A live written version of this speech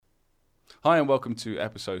Hi and welcome to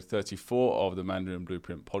episode 34 of the Mandarin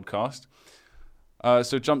Blueprint podcast.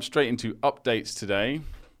 So jump straight into updates today.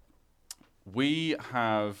 We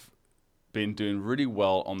have been doing really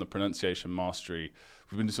well on the pronunciation mastery.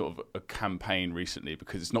 We've been doing sort of a campaign recently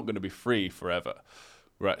because it's not going to be free forever.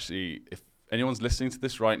 We're actually, if anyone's listening to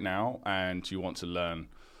this right now and you want to learn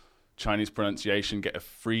Chinese pronunciation, get a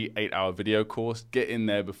free 8-hour video course, get in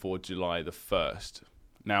there before July the 1st.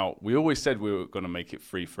 Now, we always said we were going to make it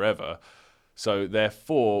free forever. So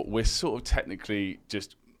therefore, we're sort of technically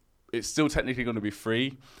it's still technically going to be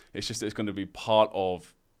free. It's just that it's going to be part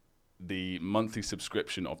of the monthly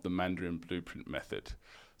subscription of the Mandarin Blueprint method.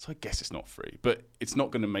 So I guess it's not free, but it's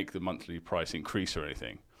not going to make the monthly price increase or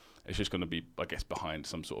anything. It's just going to be, I guess, behind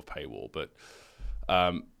some sort of paywall. But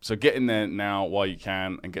so get in there now while you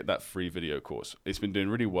can and get that free video course. It's been doing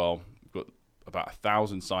really well. We've got about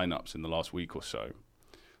 1,000 signups in the last week or so.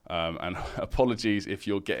 And apologies if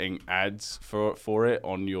you're getting ads for it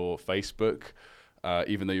on your Facebook,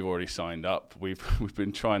 even though you've already signed up. We've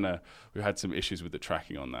had some issues with the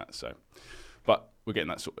tracking on that. But we're getting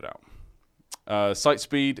that sorted out. Site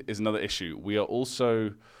speed is another issue.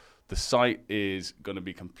 The site is going to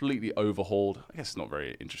be completely overhauled. I guess it's not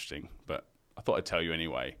very interesting, but I thought I'd tell you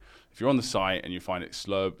anyway. If you're on the site and you find it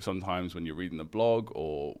slow sometimes when you're reading the blog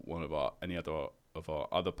or any other of our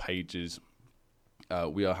other pages,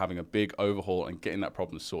 we are having a big overhaul and getting that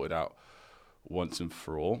problem sorted out once and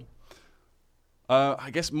for all.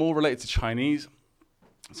 I guess more related to Chinese,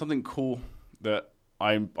 something cool that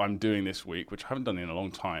I'm doing this week, which I haven't done in a long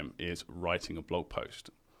time, is writing a blog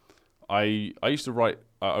post. I used to write.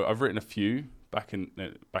 I've written a few back in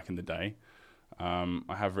the day.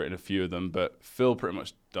 I have written a few of them, but Phil pretty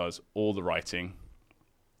much does all the writing.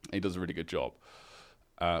 He does a really good job.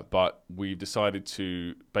 But we've decided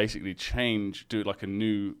to basically do like a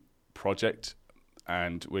new project,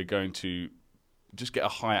 and we're going to just get a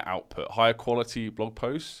higher output, higher quality blog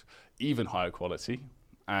posts, even higher quality,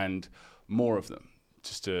 and more of them,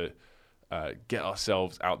 just to get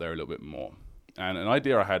ourselves out there a little bit more. And an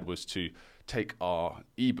idea I had was to take our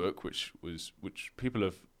ebook, which people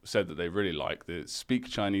have said that they really like, the Speak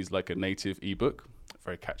Chinese Like a Native ebook,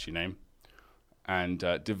 very catchy name, and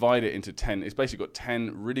divide it into 10. It's basically got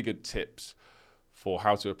 10 really good tips for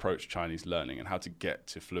how to approach Chinese learning and how to get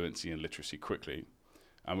to fluency and literacy quickly.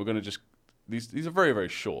 And we're going to these are very, very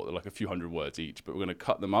short. They're like a few hundred words each, but we're going to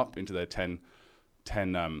cut them up into their 10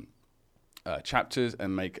 chapters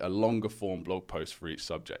and make a longer form blog post for each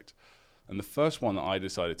subject. And the first one that I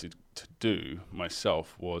decided to do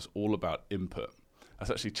myself was all about input. That's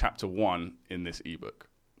actually chapter 1 in this ebook.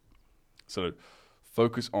 So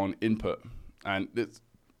focus on input. And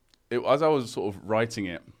as I was sort of writing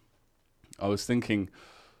it, I was thinking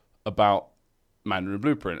about Mandarin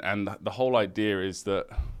Blueprint. And the whole idea is that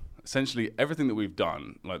essentially everything that we've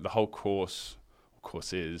done, like the whole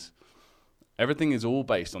courses, everything is all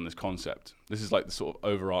based on this concept. This is like the sort of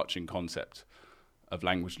overarching concept of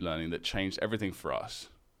language learning that changed everything for us.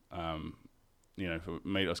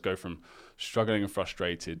 Made us go from struggling and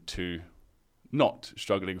frustrated to not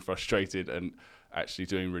struggling and frustrated and actually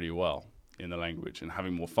doing really well in the language and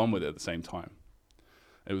having more fun with it at the same time.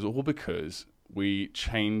 It was all because we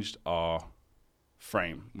changed our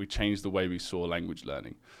frame. We changed the way we saw language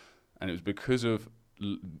learning. And it was because of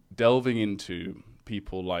delving into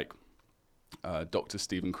people like Dr.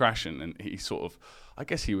 Stephen Krashen, and I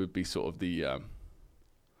guess he would be sort of the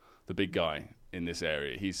big guy in this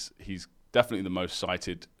area. He's definitely the most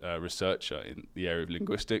cited researcher in the area of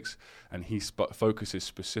linguistics, and he focuses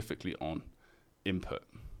specifically on input.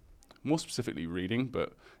 More specifically reading,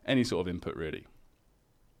 but any sort of input really.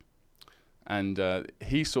 And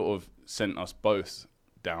he sort of sent us both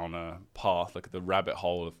down a path, like the rabbit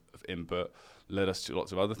hole of input, led us to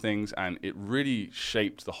lots of other things, and it really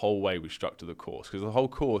shaped the whole way we structure the course, because the whole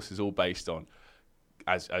course is all based on,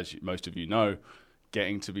 as most of you know,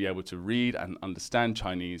 getting to be able to read and understand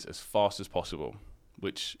Chinese as fast as possible,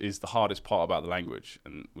 which is the hardest part about the language,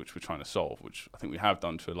 and which we're trying to solve, which I think we have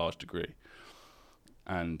done to a large degree.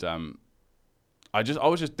 And I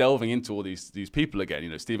was just delving into all these people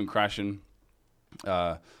again, Stephen Krashen,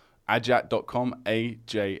 ajat.com,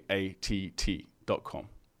 AJATT.com,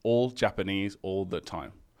 all Japanese all the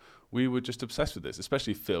time. We were just obsessed with this,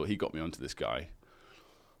 especially Phil. He got me onto this guy.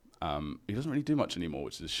 He doesn't really do much anymore,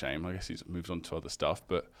 which is a shame. I guess he's moved on to other stuff,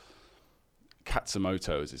 but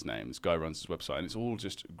Katsumoto is his name. This guy runs his website, and it's all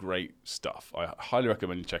just great stuff. I highly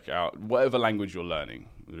recommend you check it out. Whatever language you're learning,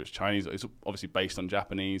 whether it's Chinese, it's obviously based on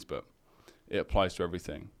Japanese, but it applies to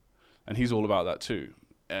everything. And he's all about that too.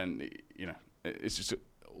 And, it's just,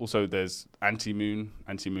 also there's Anti-Moon.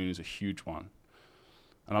 Anti-Moon is a huge one.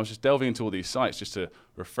 And I was just delving into all these sites just to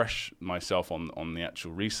refresh myself on the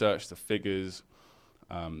actual research, the figures,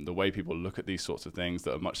 the way people look at these sorts of things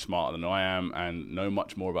that are much smarter than I am and know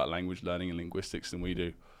much more about language learning and linguistics than we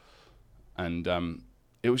do. And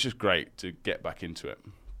it was just great to get back into it.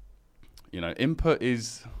 Input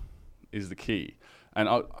is the key. And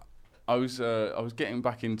I was getting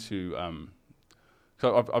back into.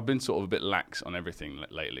 So I've been sort of a bit lax on everything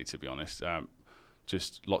lately, to be honest.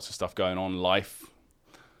 Just lots of stuff going on, life,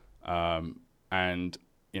 and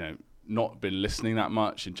not been listening that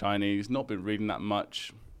much in Chinese, not been reading that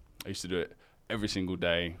much. I used to do it every single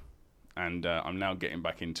day, and I'm now getting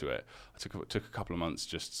back into it. I took a couple of months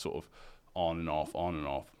just sort of on and off.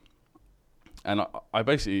 And I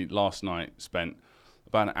basically last night spent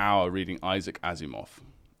about an hour reading Isaac Asimov,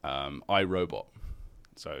 I, Robot.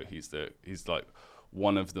 So he's like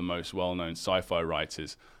one of the most well-known sci-fi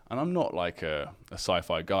writers. And I'm not like a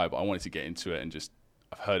sci-fi guy, but I wanted to get into it and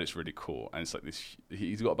I've heard it's really cool. And it's like this,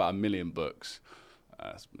 he's got about 1 million books.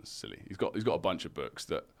 That's silly. He's got a bunch of books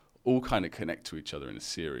that all kind of connect to each other in a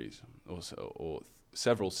series, or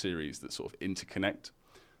several series that sort of interconnect.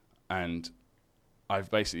 And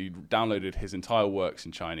I've basically downloaded his entire works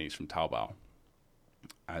in Chinese from Taobao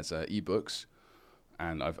as ebooks,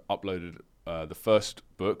 and I've uploaded the first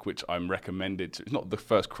book, which I'm recommended to. It's not the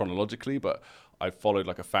first chronologically, but I followed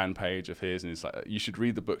like a fan page of his, and it's like, you should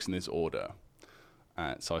read the books in this order.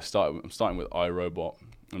 So I'm starting with iRobot.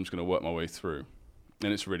 I'm just going to work my way through,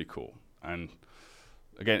 and it's really cool. And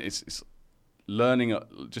again, it's learning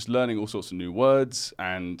all sorts of new words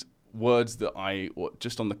and words that I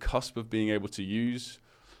just on the cusp of being able to use,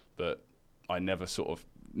 but I never sort of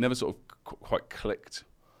quite clicked.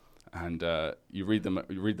 And you read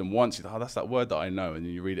them once, you think, oh, that's that word that I know, and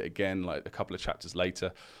then you read it again, like a couple of chapters later,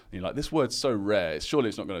 and you're like, this word's so rare, surely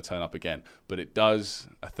it's not going to turn up again, but it does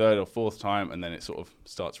a third or fourth time, and then it sort of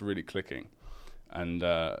starts really clicking, and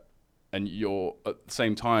you're at the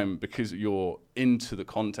same time, because you're into the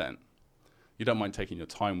content, you don't mind taking your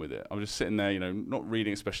time with it. I'm just sitting there, not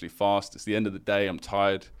reading especially fast. It's the end of the day, I'm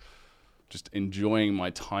tired, just enjoying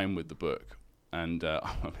my time with the book. And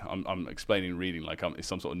I'm explaining reading like it's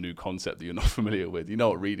some sort of new concept that you're not familiar with. You know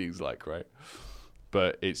what reading's like, right?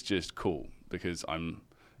 But it's just cool because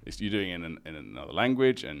you're doing it in another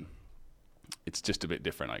language, and it's just a bit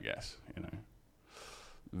different, I guess.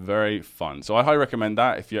 Very fun. So I highly recommend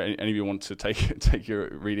that if any of you want to take your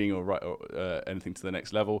reading or write or anything to the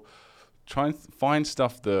next level. Try and find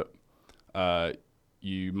stuff that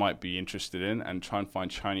you might be interested in, and try and find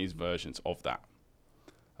Chinese versions of that.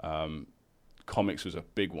 Comics was a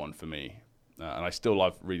big one for me, and I still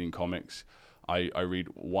love reading comics. I read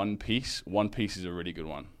One Piece. One Piece is a really good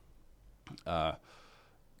one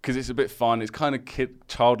because it's a bit fun. It's kind of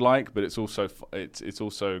childlike, but it's also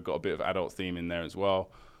got a bit of adult theme in there as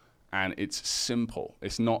well. And it's simple.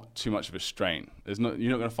 It's not too much of a strain. You're not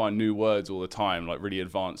going to find new words all the time, like really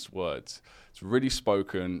advanced words. It's really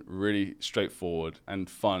spoken, really straightforward, and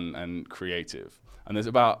fun and creative. And there's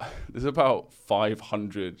about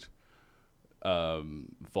 500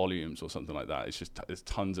 volumes or something like that. There's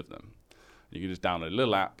tons of them. You can just download a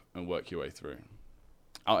little app and work your way through.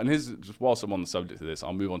 And just whilst I'm on the subject of this,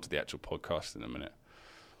 I'll move on to the actual podcast in a minute.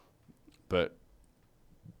 But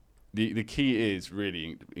the key is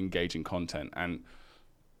really engaging content, and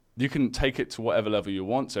you can take it to whatever level you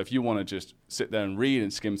want. So if you want to just sit there and read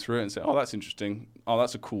and skim through it and say, oh, that's interesting, oh,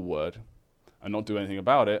 that's a cool word, and not do anything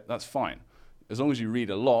about it, that's fine. As long as you read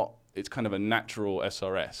a lot, it's kind of a natural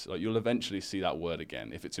SRS. Like, you'll eventually see that word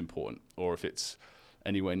again if it's important, or if it's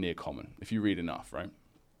anywhere near common, if you read enough, right?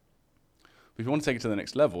 But if you want to take it to the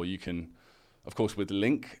next level, you can, of course, with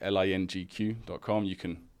Link, lingq.com, you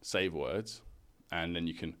can save words, and then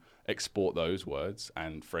you can export those words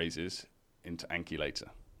and phrases into Anki later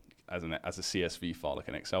as a CSV file, like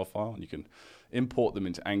an Excel file. And you can import them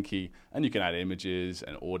into Anki, and you can add images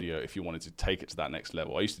and audio if you wanted to take it to that next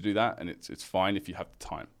level. I used to do that, and it's fine if you have the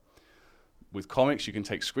time. With comics, you can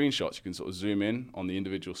take screenshots. You can sort of zoom in on the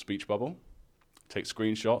individual speech bubble, take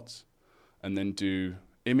screenshots, and then do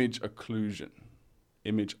image occlusion.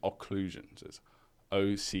 Image occlusion. So it's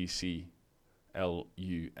OCCLUSION,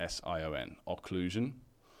 occlusion.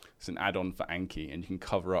 It's an add-on for Anki, and you can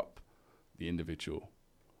cover up the individual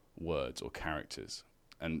words or characters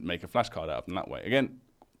and make a flashcard out of them that way. Again,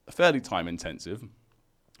 fairly time-intensive,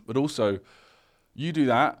 but also you do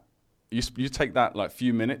that, you take that like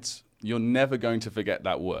few minutes, you're never going to forget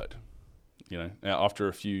that word. After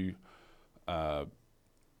a few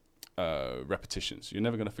repetitions, you're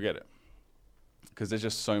never going to forget it. Because there's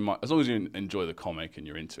just so much, as long as you enjoy the comic and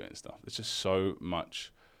you're into it and stuff, there's just so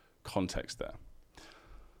much context there.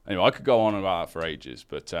 Anyway, I could go on about that for ages,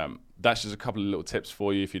 but that's just a couple of little tips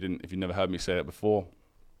for you if you've never heard me say that before.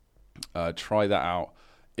 Try that out.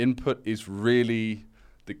 Input is really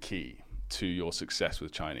the key to your success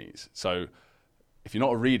with Chinese. So if you're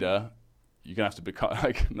not a reader, you're gonna have to become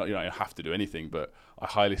you don't have to do anything, but I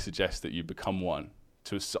highly suggest that you become one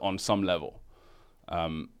on some level,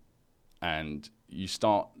 and you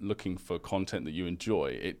start looking for content that you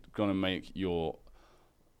enjoy. It's gonna make your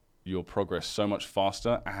progress so much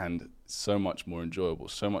faster and so much more enjoyable,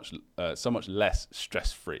 so much less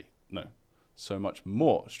stress-free. No, so much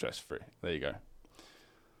more stress-free. There you go.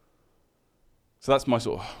 So that's my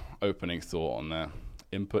sort of opening thought on there.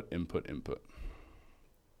 Input, input, input.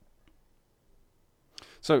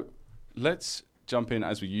 So let's jump in,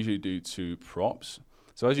 as we usually do, to props.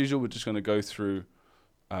 So as usual, we're just going to go through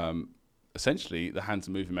essentially the hands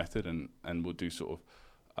and movie method, and we'll do sort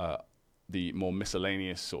of the more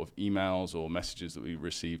miscellaneous sort of emails or messages that we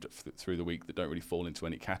received through the week that don't really fall into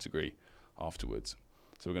any category afterwards.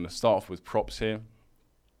 So we're going to start off with props here.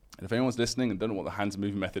 And if anyone's listening and don't know what the hands and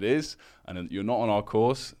movie method is, and you're not on our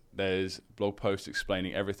course, there's blog posts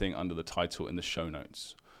explaining everything under the title in the show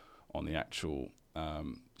notes on the actual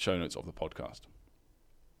show notes of the podcast.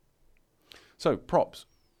 So props.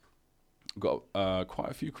 We've got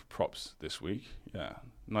quite a few props this week. Yeah,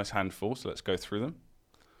 nice handful. So let's go through them.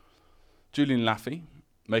 Julian Laffey,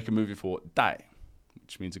 make a movie for Dai,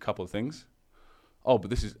 which means a couple of things. Oh, but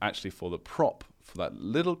this is actually for the prop, for that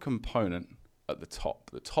little component at the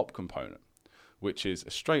top component, which is a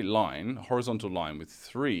straight line, a horizontal line with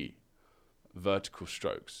 3 vertical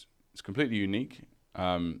strokes. It's completely unique.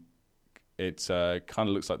 It kind of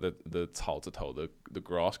looks like the tile to tile, the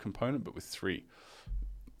grass component, but with 3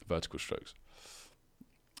 vertical strokes.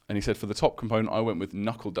 And he said, for the top component, I went with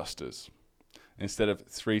knuckle dusters. Instead of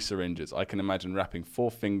 3 syringes, I can imagine wrapping 4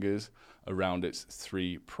 fingers around its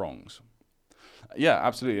 3 prongs. Yeah,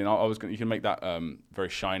 absolutely. And you can make that very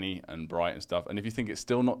shiny and bright and stuff. And if you think it's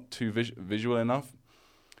still not too visual enough,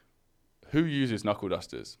 who uses knuckle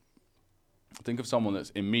dusters? Think of someone that's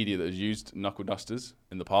in media that has used knuckle dusters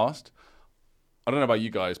in the past. I don't know about you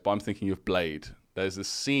guys, but I'm thinking of Blade. There's this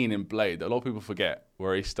scene in Blade that a lot of people forget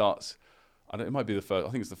where he starts. It might be the first. I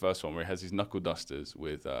think it's the first one where he has these knuckle dusters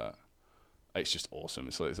with. It's just awesome.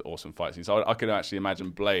 It's like this awesome fight scene. So I could actually imagine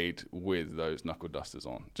Blade with those knuckle dusters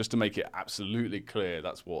on, just to make it absolutely clear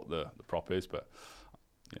that's what the prop is. But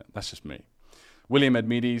yeah, that's just me. William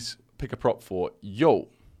Edmides, pick a prop for Yo.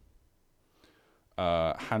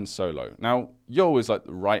 Han Solo. Now, Yo is like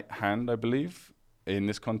the right hand, I believe, in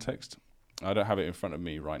this context. I don't have it in front of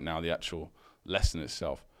me right now, the actual lesson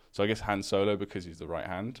itself. So I guess Han Solo because he's the right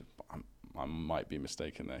hand. I might be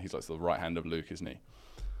mistaken there. He's like the right hand of Luke, isn't he?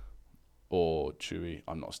 Or Chewie.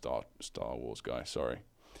 I'm not a Star Wars guy, sorry.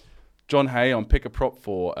 John Hay on pick a prop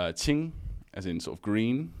for Qing, as in sort of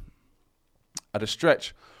green. At a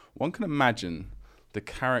stretch, one can imagine the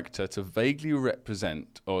character to vaguely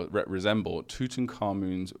represent or resemble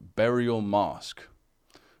Tutankhamun's burial mask,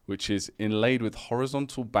 which is inlaid with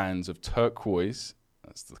horizontal bands of turquoise,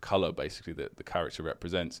 that's the color basically that the character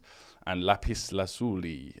represents, and lapis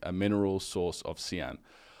lazuli, a mineral source of cyan.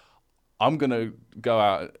 I'm going to go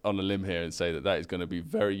out on a limb here and say that is going to be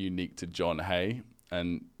very unique to John Hay,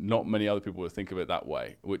 and not many other people would think of it that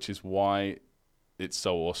way, which is why it's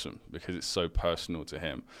so awesome, because it's so personal to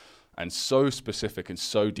him and so specific and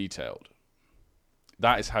so detailed.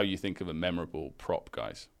 That is how you think of a memorable prop,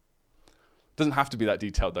 guys. Doesn't have to be that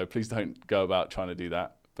detailed, though. Please don't go about trying to do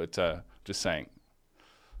that, but just saying.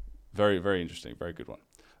 Very, very interesting. Very good one.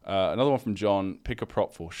 Another one from John, pick a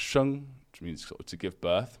prop for Sheng, which means sort of to give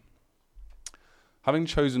birth. Having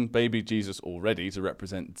chosen baby Jesus already to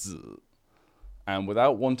represent Zi, and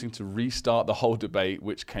without wanting to restart the whole debate,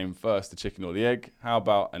 which came first, the chicken or the egg, how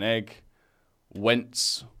about an egg,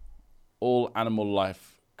 whence all animal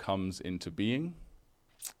life comes into being?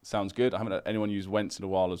 Sounds good. I haven't had anyone use whence in a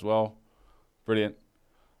while as well. Brilliant.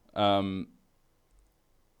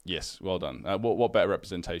 Yes, well done. What better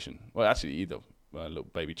representation? Well, actually, either a little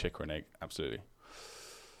baby chick or an egg, absolutely.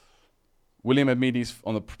 William Edmides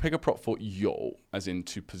on the pick a prop for yo, as in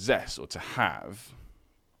to possess or to have.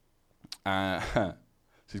 So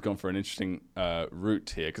he's gone for an interesting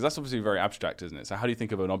route here, because that's obviously very abstract, isn't it? So how do you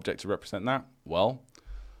think of an object to represent that? Well,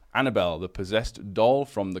 Annabelle, the possessed doll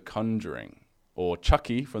from The Conjuring, or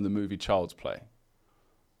Chucky from the movie Child's Play.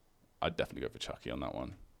 I'd definitely go for Chucky on that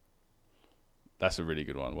one. That's a really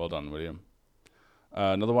good one. Well done, William.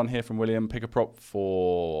 Another one here from William. Pick a prop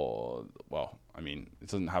for, well, I mean, it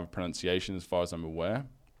doesn't have a pronunciation as far as I'm aware,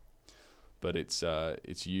 but it's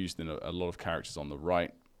used in a lot of characters on the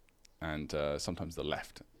right and sometimes the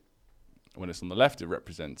left. When it's on the left, it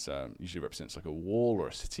usually represents like a wall or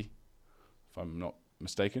a city, if I'm not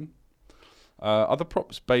mistaken. Other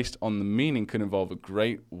props based on the meaning could involve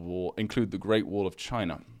include the Great Wall of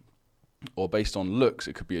China, or based on looks,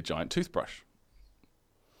 it could be a giant toothbrush.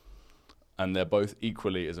 And they're both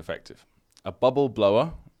equally as effective. A bubble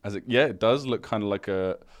blower, it does look kind of like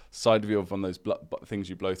a side view of one of those things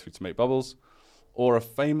you blow through to make bubbles, or a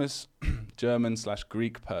famous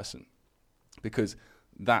German/Greek person, because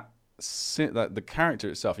the character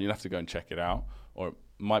itself, and you'll have to go and check it out, or it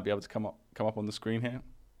might be able to come up on the screen here.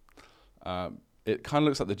 It kind of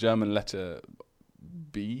looks like the German letter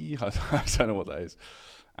B. I don't know what that is,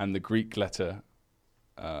 and the Greek letter,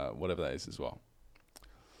 whatever that is as well.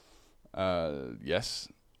 Yes,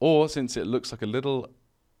 or since it looks like a little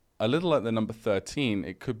like the number 13,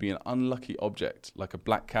 it could be an unlucky object, like a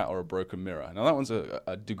black cat or a broken mirror. Now that one's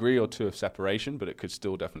a degree or two of separation, but it could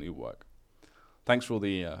still definitely work. Thanks for all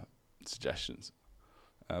the suggestions.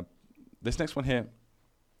 This next one here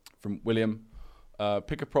from William.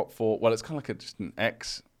 Pick a prop for, it's kind of like just an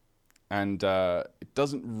X, and it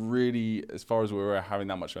doesn't really, as far as we were having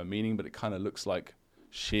that much of a meaning, but it kind of looks like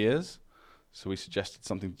shears. So we suggested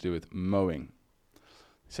something to do with mowing.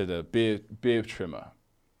 He said a beard trimmer,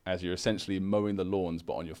 as you're essentially mowing the lawns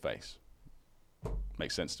but on your face.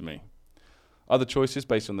 Makes sense to me. Other choices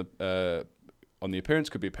based on the appearance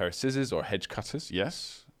could be a pair of scissors or hedge cutters.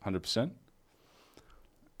 Yes, 100%.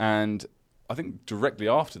 And I think directly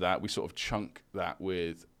after that, we sort of chunk that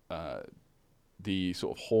with the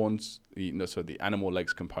sort of horns, the animal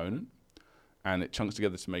legs component, and it chunks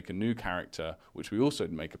together to make a new character, which we also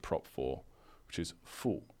make a prop for, which is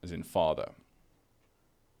Fu, as in father.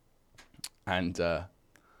 And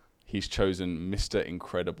he's chosen Mr.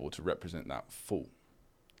 Incredible to represent that Fu.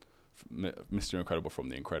 Mr. Incredible from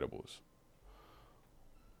The Incredibles.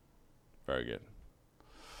 Very good.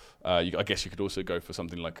 I guess you could also go for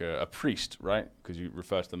something like a priest, right? Because you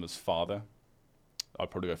refer to them as father.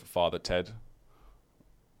 I'd probably go for Father Ted,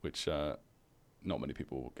 which not many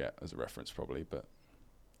people will get as a reference probably, but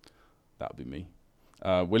that would be me.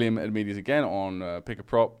 William Edmedes again on pick a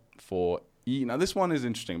prop for E. Now this one is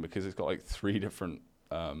interesting because it's got like 3 different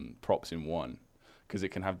props in one, because it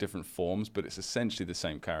can have different forms, but it's essentially the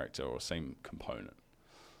same character or same component.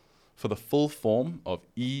 For the full form of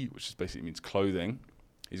E, which basically means clothing,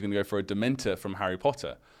 he's going to go for a Dementor from Harry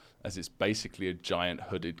Potter, as it's basically a giant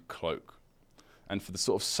hooded cloak. And for the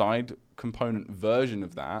sort of side component version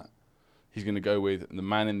of that, he's going to go with the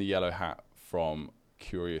man in the yellow hat from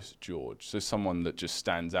Curious George. So someone that just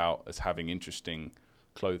stands out as having interesting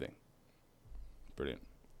clothing. Brilliant.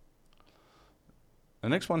 The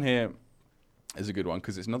next one here is a good one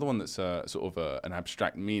because it's another one that's sort of an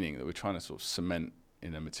abstract meaning that we're trying to sort of cement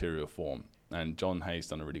in a material form. And John Hayes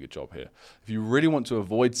done a really good job here. If you really want to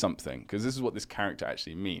avoid something, because this is what this character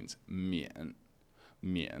actually means, mian,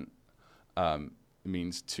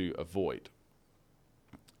 means to avoid.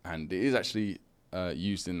 And it is actually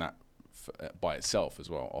used in that by itself as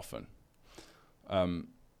well, often. And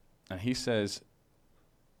he says,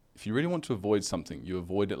 if you really want to avoid something, you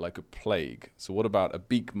avoid it like a plague. So what about a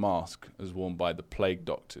beak mask as worn by the plague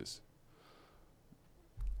doctors?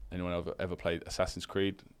 Anyone ever played Assassin's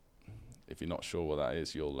Creed? If you're not sure what that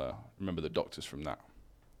is, you'll remember the doctors from that.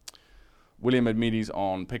 William Edmedes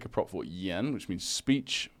on pick a prop for yen, which means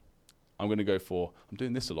speech. I'm going to go for, I'm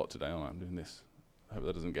doing this a lot today, aren't I? I'm doing this. I hope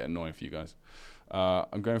that doesn't get annoying for you guys.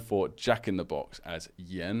 I'm going for Jack in the Box, as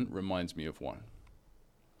yen reminds me of one.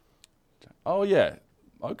 Oh, yeah.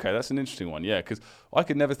 Okay, that's an interesting one. Yeah, because I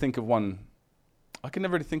could never think of one. I can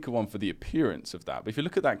never really think of one for the appearance of that. But if you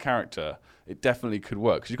look at that character, it definitely could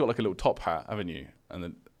work. Because you've got like a little top hat, haven't you?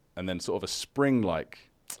 And then sort of a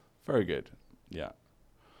spring-like. Very good. Yeah.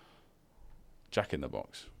 Jack in the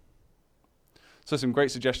Box. So some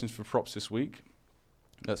great suggestions for props this week.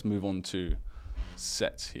 Let's move on to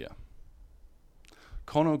sets here.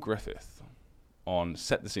 Connor Griffith on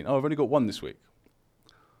Set the Scene. Oh, I've only got one this week.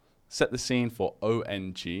 Set the Scene for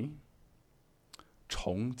ONG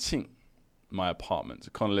Chongqing, my apartment.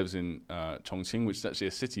 So Connor lives in Chongqing, which is actually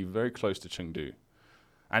a city very close to Chengdu.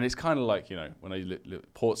 And it's kind of like, you know, when I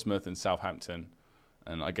live Portsmouth and Southampton,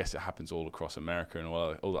 and I guess it happens all across America and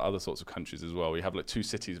all the other sorts of countries as well. We have like 2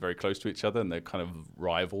 cities very close to each other, and they're kind of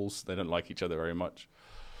rivals. They don't like each other very much.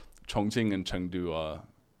 Chongqing and Chengdu are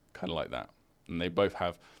kind of like that. And they both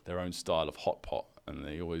have their own style of hot pot, and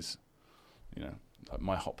they always, you know, like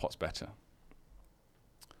my hot pot's better.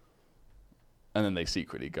 And then they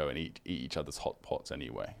secretly go and eat each other's hot pots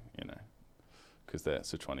anyway, you know, because they're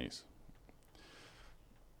Sichuanese.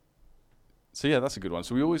 So yeah, that's a good one.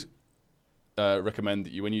 So we always recommend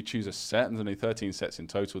that when you choose a set, and there's only 13 sets in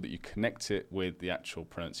total, that you connect it with the actual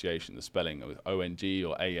pronunciation, the spelling, with ONG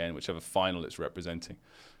or AN, whichever final it's representing.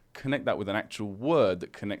 Connect that with an actual word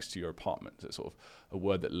that connects to your apartment. So it's sort of a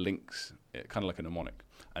word that links it, kind of like a mnemonic.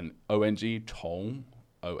 And ONG, Tong,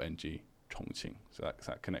 ONG, Chongqing. So that's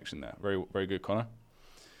that connection there. Very, very good, Connor.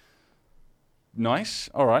 Nice.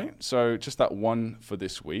 All right. So just that one for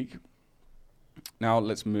this week. Now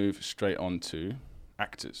let's move straight on to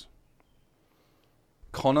actors.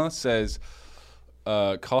 Connor says,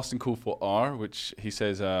 casting call for R, which he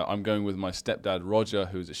says, I'm going with my stepdad, Roger,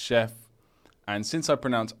 who's a chef. And since I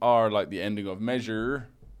pronounce R like the ending of measure,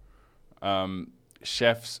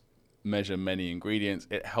 chefs measure many ingredients.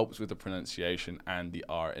 It helps with the pronunciation and the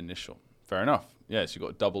R initial. Fair enough. Yes, you've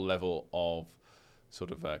got a double level of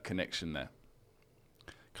sort of connection there.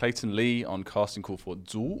 Clayton Lee on casting call for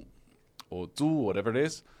Zhu, or Zhu, whatever it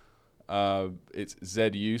is. It's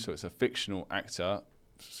ZU, so it's a fictional actor.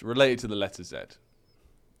 It's related to the letter Z.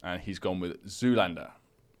 And he's gone with Zoolander.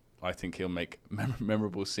 I think he'll make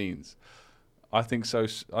memorable scenes. I think so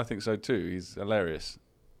too. He's hilarious.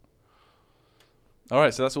 All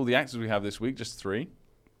right, so that's all the actors we have this week, just 3.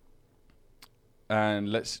 And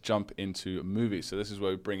let's jump into movies. So this is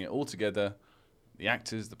where we bring it all together, the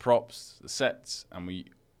actors, the props, the sets, and we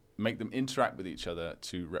make them interact with each other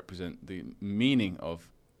to represent the meaning of,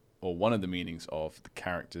 or one of the meanings of, the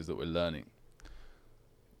characters that we're learning.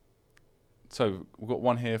 So we've got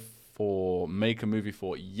one here for make a movie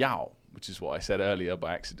for Yao, which is what I said earlier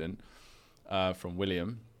by accident, from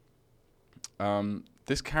William.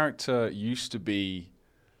 This character used to be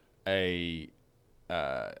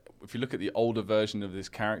if you look at the older version of this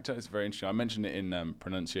character, it's very interesting. I mentioned it in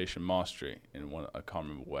Pronunciation Mastery, in one, I can't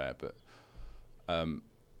remember where, but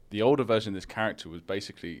the older version of this character was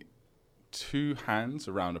basically 2 hands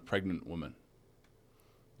around a pregnant woman.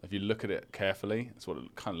 If you look at it carefully, that's what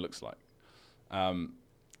it kind of looks like.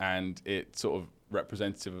 And it's sort of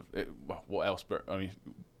representative of it, well, what else? But I mean,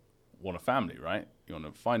 want a family, right? You want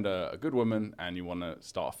to find a good woman and you want to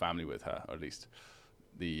start a family with her, or at least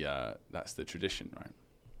that's the tradition, right?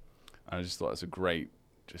 And I just thought it's a great,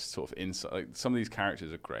 just sort of insight. Like, some of these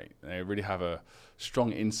characters are great. They really have a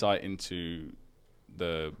strong insight into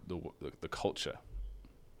the culture.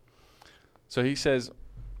 So he says,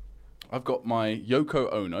 I've got my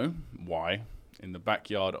Yoko Ono, Y, in the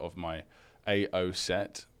backyard of my AO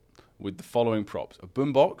set with the following props. A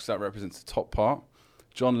boombox, that represents the top part.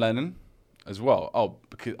 John Lennon as well. Oh,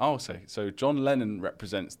 because I'll say, so John Lennon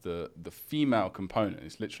represents the female component.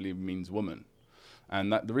 It literally means woman.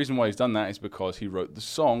 And the reason why he's done that is because he wrote the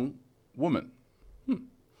song Woman.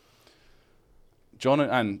 John,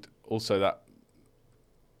 and also that,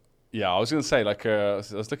 yeah, I was going to say, like, I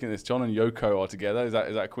was looking at this, John and Yoko are together. Is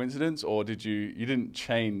that a coincidence? Or you didn't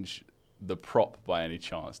change the prop by any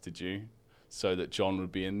chance, did you? So that John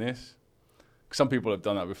would be in this? Some people have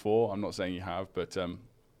done that before. I'm not saying you have, but it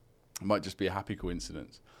might just be a happy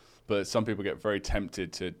coincidence. But some people get very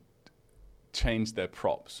tempted to change their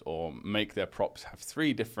props or make their props have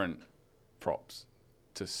 3 different props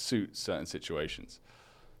to suit certain situations.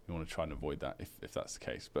 You want to try and avoid that if that's the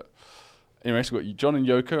case. But anyway, so we've got John and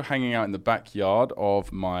Yoko hanging out in the backyard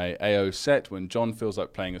of my AO set when John feels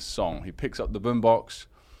like playing a song. He picks up the boombox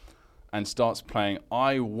and starts playing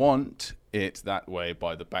I Want It That Way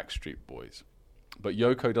by the Backstreet Boys. But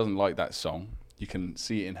Yoko doesn't like that song. You can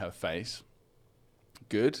see it in her face.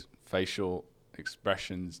 Good facial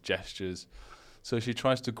expressions, gestures. So she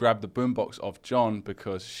tries to grab the boombox off John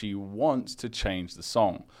because she wants to change the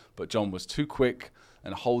song. But John was too quick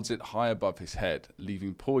and holds it high above his head,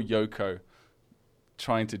 leaving poor Yoko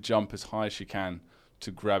trying to jump as high as she can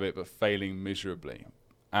to grab it, but failing miserably.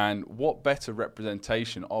 And what better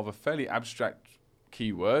representation of a fairly abstract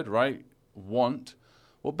keyword, right? Want.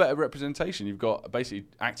 What better representation? You've got basically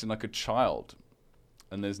acting like a child.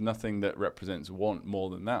 And there's nothing that represents want more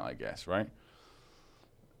than that, I guess, right?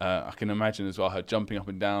 I can imagine as well her jumping up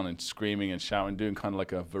and down and screaming and shouting, doing kind of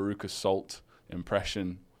like a Veruca Salt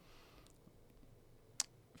impression.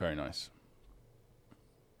 Very nice.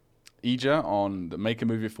 Ija on the make a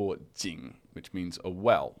movie for Jing, which means a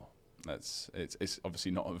well. It's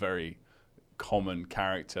obviously not a very common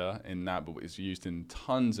character in that, but it's used in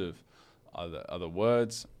tons of other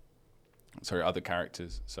words. Sorry, other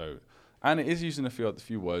characters. So, and it is used in a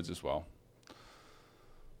few words as well.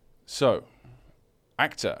 So,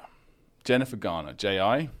 actor Jennifer Garner,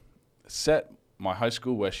 J.I. Set my high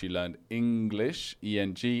school where she learned English,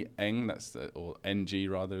 E-N-G, Eng, or N-G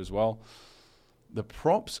rather as well. The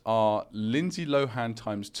props are Lindsay Lohan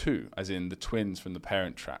times 2, as in the twins from The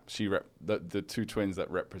Parent Trap. The 2 twins that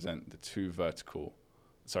represent the 2 vertical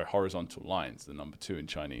horizontal lines, the number 2 in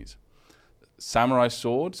Chinese. Samurai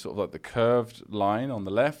sword, sort of like the curved line on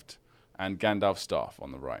the left, and Gandalf's staff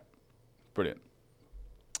on the right. Brilliant.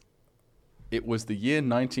 It was the year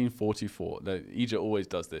 1944. Ija always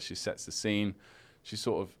does this. She sets the scene. She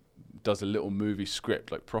sort of does a little movie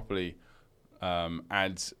script, like properly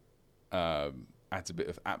adds a bit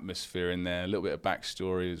of atmosphere in there, a little bit of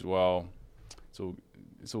backstory as well.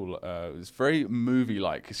 It's very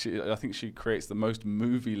movie-like. I think she creates the most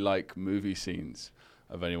movie-like movie scenes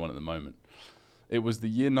of anyone at the moment. It was the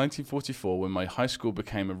year 1944 when my high school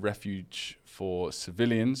became a refuge for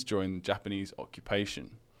civilians during the Japanese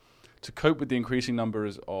occupation. To cope with the increasing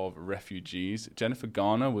numbers of refugees, Jennifer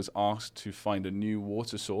Garner was asked to find a new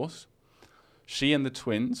water source. She and the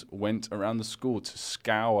twins went around the school to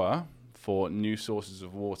scour for new sources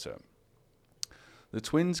of water. The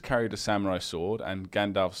twins carried a samurai sword and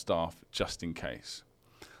Gandalf's staff just in case.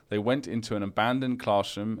 They went into an abandoned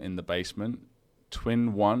classroom in the basement.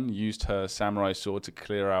 Twin 1 used her samurai sword to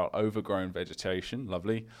clear out overgrown vegetation,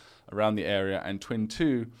 lovely, around the area, and Twin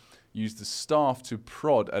 2 used the staff to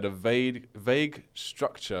prod at a vague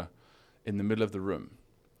structure in the middle of the room.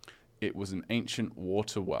 It was an ancient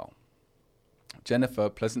water well. Jennifer,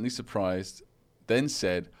 pleasantly surprised, then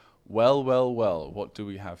said, well, what do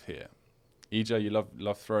we have here? Ija, you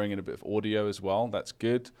love throwing in a bit of audio as well. That's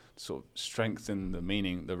good. Sort of strengthen the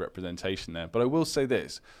meaning, the representation there. But I will say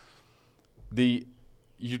this.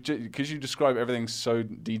 Because you describe everything so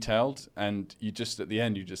detailed, and you just at the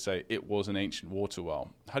end you just say it was an ancient water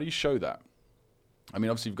well. How do you show that? I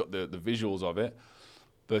mean, obviously you've got the visuals of it,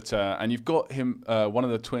 but and you've got him, one of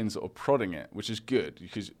the twins sort of prodding it, which is good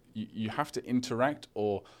because you have to interact,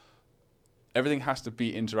 or everything has to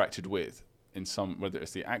be interacted with in some, whether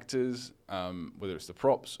it's the actors, whether it's the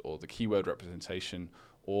props or the keyword representation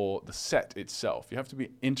or the set itself. You have to be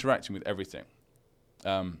interacting with everything.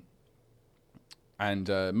 And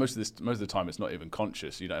most of the time, it's not even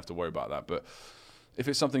conscious. You don't have to worry about that. But if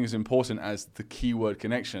it's something as important as the keyword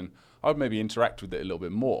connection, I would maybe interact with it a little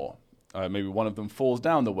bit more. Maybe one of them falls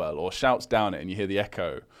down the well or shouts down it and you hear the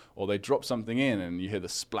echo. Or they drop something in and you hear the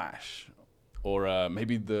splash. Or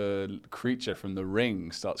maybe the creature from The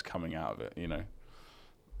Ring starts coming out of it, you know.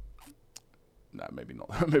 No, maybe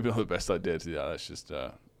not. Maybe not the best idea to do that. That's just,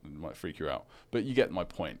 it might freak you out. But you get my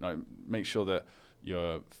point. Like, make sure that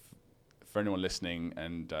you're... For anyone listening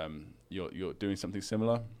and you're doing something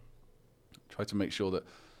similar, try to make sure that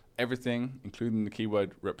everything, including the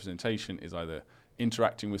keyword representation, is either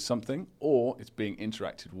interacting with something or it's being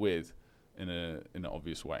interacted with in an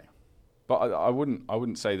obvious way. But I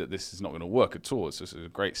wouldn't say that this is not going to work at all. It's just a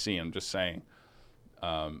great scene. I'm just saying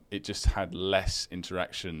it just had less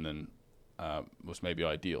interaction than was maybe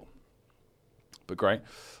ideal. But great.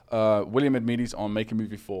 William Edmedes on Make a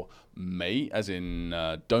Movie for May, as in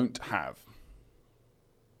don't have.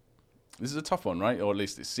 This is a tough one, right? Or at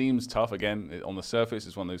least it seems tough. Again, on the surface,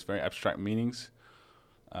 it's one of those very abstract meanings.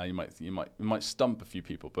 You might stump a few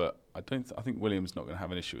people, but I think William's not going to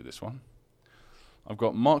have an issue with this one. I've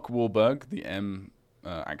got Mark Wahlberg, the M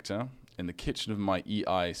actor, in the kitchen of my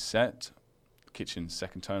EI set, kitchen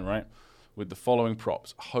second tone, right, with the following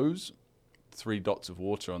props: hose, 3 dots of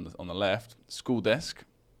water on the left, school desk,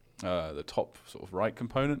 the top sort of right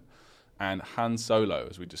component, and Han Solo,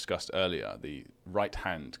 as we discussed earlier, the right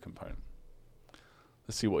hand component.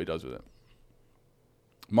 Let's see what he does with it.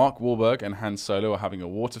 Mark Wahlberg and Han Solo are having a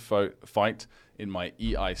water fight in my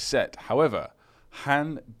EI set. However,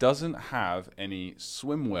 Han doesn't have any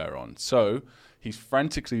swimwear on, so he's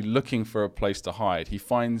frantically looking for a place to hide. He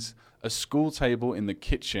finds a school table in the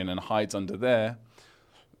kitchen and hides under there.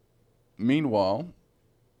 Meanwhile,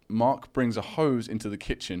 Mark brings a hose into the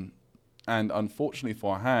kitchen and, unfortunately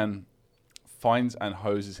for Han, finds and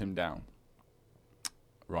hoses him down.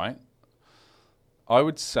 Right? I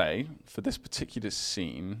would say, for this particular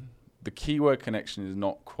scene, the keyword connection is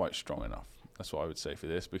not quite strong enough. That's what I would say for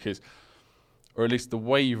this, because, or at least the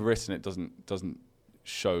way you've written it doesn't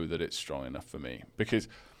show that it's strong enough for me. Because,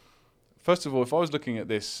 first of all, if I was looking at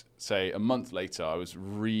this, say, a month later, I was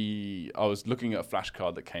looking at a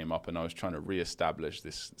flashcard that came up and I was trying to re-establish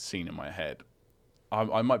this scene in my head.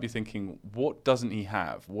 I might be thinking, what doesn't he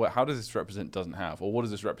have? How does this represent doesn't have? Or what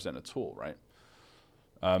does this represent at all, right?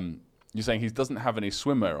 You're saying he doesn't have any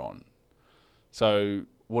swimwear on. So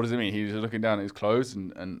what does it mean? He's looking down at his clothes,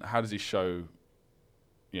 and how does he show,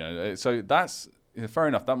 so that's, fair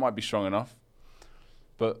enough, that might be strong enough.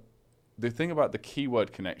 But the thing about the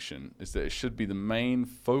keyword connection is that it should be the main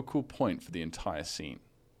focal point for the entire scene.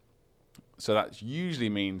 So that usually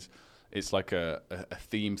means it's like a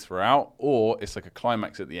theme throughout, or it's like a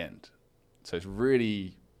climax at the end. So it's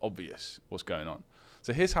really obvious what's going on.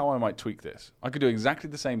 So here's how I might tweak this. I could do exactly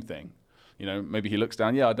the same thing. Maybe he looks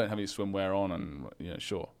down, I don't have any swimwear on, and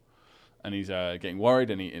sure. And he's getting worried,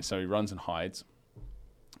 and so he runs and hides.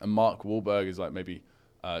 And Mark Wahlberg is like maybe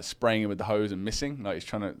spraying him with the hose and missing. Like he's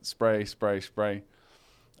trying to spray.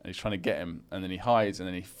 And he's trying to get him, and then he hides, and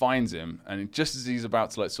then he finds him. And just as he's about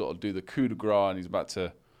to like sort of do the coup de grace, and he's about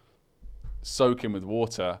to soak him with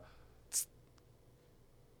water,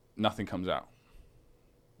 nothing comes out.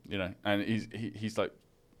 And he's like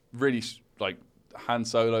really like Han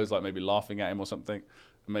Solo's like maybe laughing at him or something.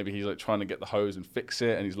 And maybe he's like trying to get the hose and fix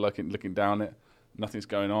it, and he's looking down it. Nothing's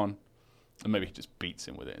going on. And maybe he just beats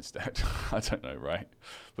him with it instead. I don't know, right?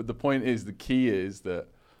 But the point is, the key is that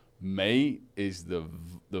May is the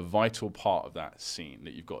vital part of that scene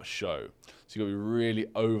that you've got to show. So you've got to be really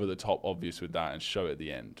over the top obvious with that and show it at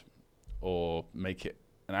the end, or make it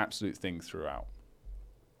an absolute thing throughout.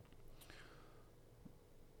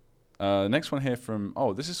 Next one here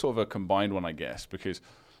this is sort of a combined one, I guess, because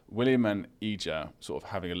William and Ija sort of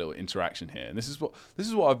having a little interaction here. And this is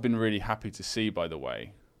what I've been really happy to see, by the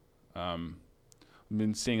way. I've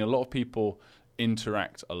been seeing a lot of people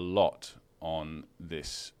interact a lot on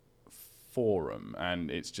this forum, and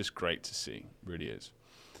it's just great to see, really is.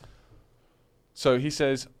 So he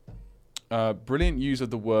says, brilliant use of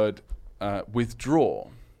the word withdraw.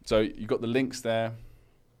 So you've got the links there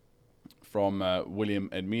from William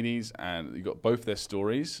Edmedes, and you've got both their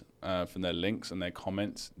stories from their links and their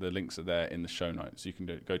comments. The links are there in the show notes. So you can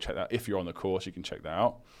go check that out. If you're on the course, you can check that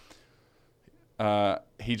out.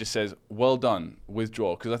 He just says, well done,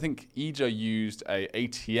 withdraw. Because I think Ija used a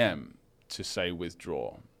ATM to say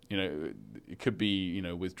withdraw. It could be,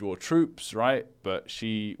 withdraw troops, right? But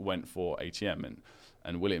she went for ATM,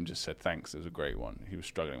 and William just said, thanks, it was a great one. He was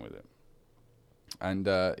struggling with it. And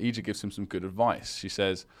Ija gives him some good advice. She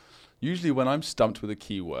says, usually when I'm stumped with a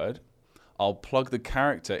keyword, I'll plug the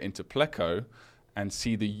character into Pleco and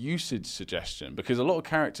see the usage suggestion. Because a lot of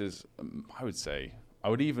characters, I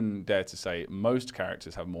would even dare to say most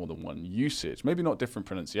characters have more than one usage. Maybe not different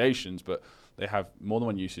pronunciations, but they have more than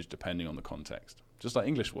one usage depending on the context. Just like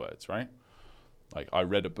English words, right? Like I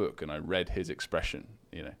read a book and I read his expression,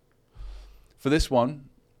 For this one,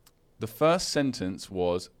 the first sentence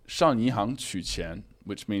was 上银行取钱,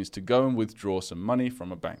 which means to go and withdraw some money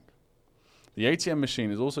from a bank. The ATM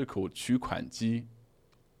machine is also called 取款机,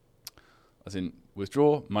 as in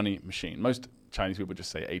withdraw money machine. Most Chinese people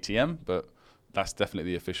just say ATM, but that's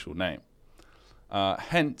definitely the official name.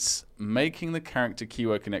 Hence, making the character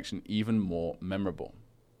keyword connection even more memorable.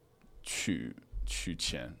 取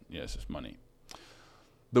钱, yes, it's money.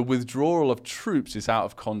 The withdrawal of troops is out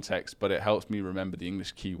of context, but it helps me remember the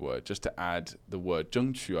English keyword. Just to add, the word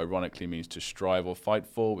争取 ironically means to strive or fight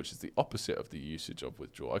for, which is the opposite of the usage of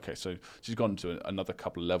withdraw. Okay, so she's gone to another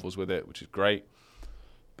couple of levels with it, which is great.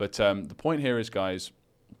 But the point here is, guys,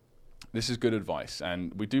 this is good advice.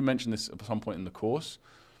 And we do mention this at some point in the course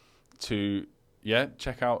to,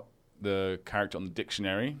 check out the character on the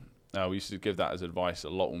dictionary. We used to give that as advice a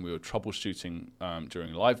lot when we were troubleshooting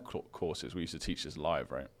during live courses. We used to teach this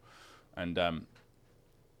live, right? And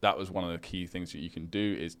that was one of the key things that you can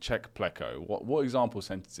do is check Pleco. What example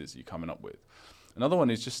sentences are you coming up with? Another one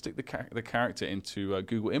is just stick the character into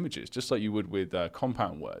Google Images, just like you would with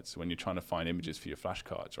compound words when you're trying to find images for your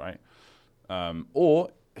flashcards, right? Or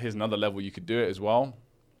here's another level you could do it as well.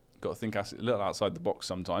 Got to think a little outside the box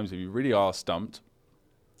sometimes. If you really are stumped,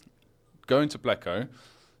 go into Pleco,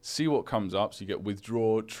 see what comes up. So you get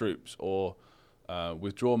withdraw troops or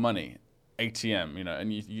withdraw money, ATM,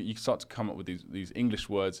 and you start to come up with these English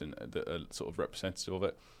words and that are sort of representative of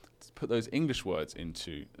it. Put those English words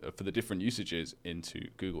into for the different usages into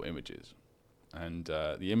Google Images, and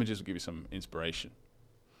the images will give you some inspiration.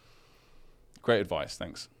 Great advice,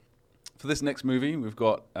 thanks. For this next movie, we've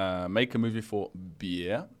got make a movie for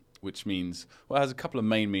Bier, which means, it has a couple of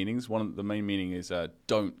main meanings. One of the main meaning is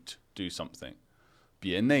don't do something.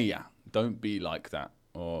 别那样, don't be like that,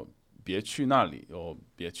 or 别去那里, or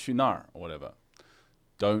别去那儿, or whatever.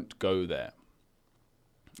 Don't go there.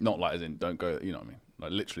 Not like as in don't go, you know what I mean?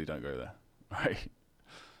 Like literally don't go there, right?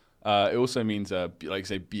 It also means, like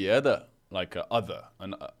say 别的, like other,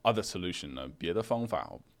 an other solution, 别的方法,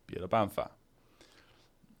 or 别的办法.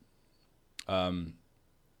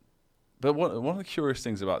 But one of the curious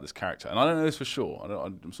things about this character, and I don't know this for sure,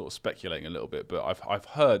 I'm sort of speculating a little bit, but I've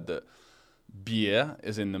heard that 别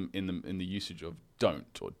is in the usage of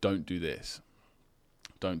don't, or don't do this,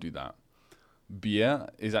 don't do that. 别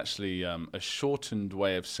is actually a shortened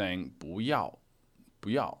way of saying 不要,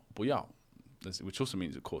 不要, 不要, which also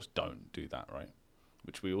means, of course, don't do that, right?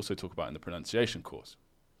 Which we also talk about in the pronunciation course.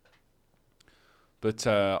 But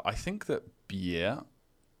I think that beer.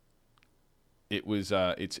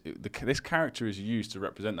 This character is used to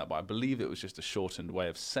represent that, but I believe it was just a shortened way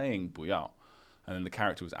of saying 不要, and then the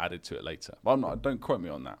character was added to it later. But don't quote me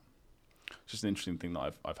on that. It's just an interesting thing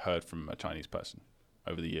that I've heard from a Chinese person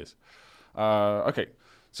over the years. Okay,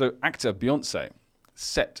 so actor Beyonce.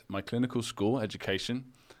 Set, my clinical school education.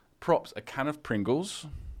 Props, a can of Pringles,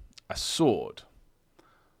 a sword.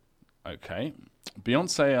 Okay,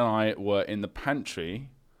 Beyonce and I were in the pantry.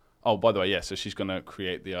 Oh, by the way, so she's going to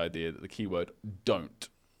create the idea that the keyword don't.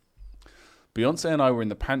 Beyonce and I were in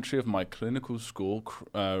the pantry of my clinical school,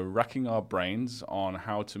 racking our brains on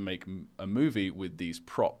how to make a movie with these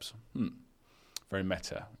props. Very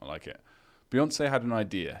meta. I like it. Beyonce had an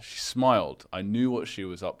idea. She smiled. I knew what she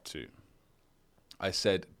was up to. I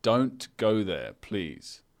said, don't go there,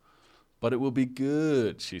 please. But it will be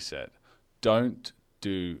good, she said. Don't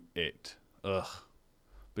do it. Ugh.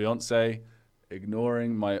 Beyonce,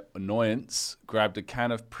 ignoring my annoyance, grabbed a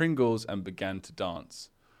can of Pringles and began to dance.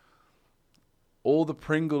 All the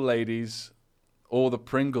Pringle ladies.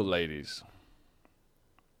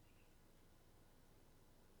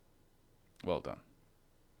 Well done.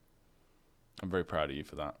 I'm very proud of you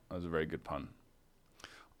for that. That was a very good pun.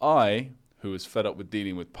 I, who was fed up with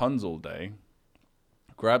dealing with puns all day,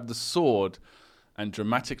 grabbed the sword and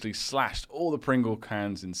dramatically slashed all the Pringle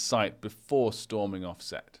cans in sight before storming off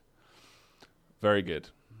set. Very good.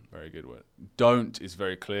 Very good word. Don't is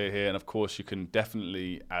very clear here. And of course, you can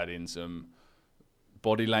definitely add in some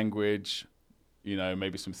body language,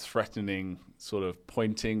 maybe some threatening sort of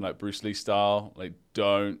pointing, like Bruce Lee style, like,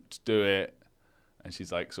 don't do it. And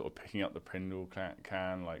she's like sort of picking up the Pringle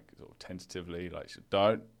can, like sort of tentatively, like,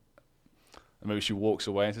 don't. And maybe she walks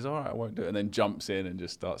away and says, all right, I won't do it. And then jumps in and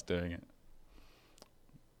just starts doing it.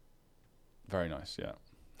 Very nice, yeah.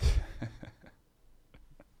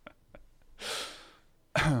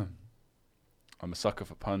 I'm a sucker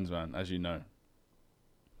for puns, man, as you know.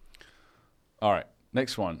 All right,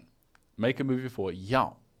 next one. Make a movie for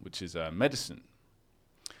Yao, which is medicine.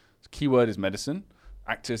 The keyword is medicine.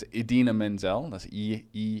 Actors Idina Menzel, that's or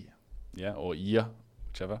Y,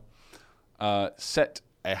 whichever. Set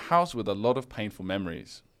a house with a lot of painful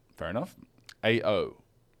memories. Fair enough. AO,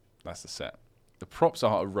 that's the set. The props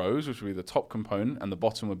are a rose, which would be the top component, and the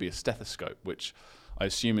bottom would be a stethoscope, which I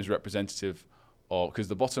assume is representative of, because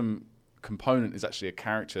the bottom component is actually a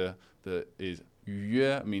character that is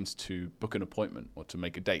yue, means to book an appointment or to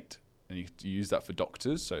make a date. And you use that for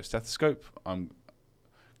doctors. So stethoscope,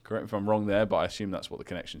 correct me if I'm wrong there, but I assume that's what the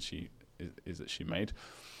connection is that she made.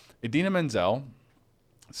 Idina Menzel,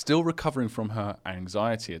 still recovering from her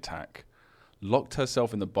anxiety attack, locked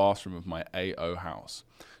herself in the bathroom of my AO house.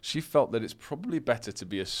 She felt that it's probably better to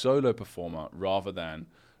be a solo performer rather than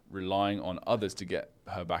relying on others to get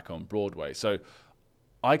her back on Broadway. So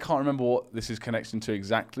I can't remember what this is connecting to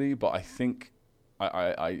exactly, but I think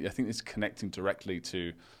it's connecting directly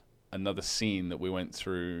to another scene that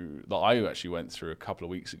I actually went through a couple of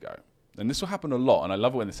weeks ago. And this will happen a lot, and I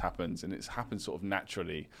love it when this happens, and it's happened sort of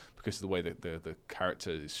naturally because of the way that the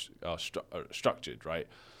characters are structured, right?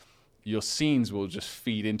 Your scenes will just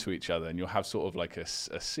feed into each other, and you'll have sort of like a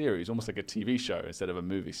series, almost like a TV show instead of a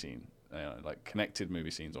movie scene, like connected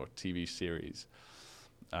movie scenes or TV series.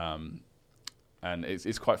 And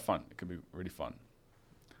it's quite fun. It can be really fun.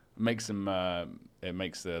 It makes the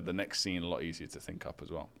next scene a lot easier to think up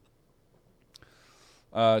as well.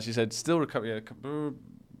 She said, still recovering,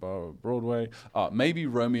 Broadway. Maybe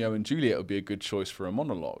Romeo and Juliet would be a good choice for a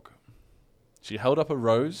monologue. She held up a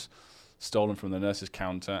rose, stolen from the nurse's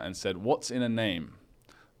counter, and said, what's in a name?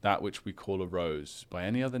 That which we call a rose. By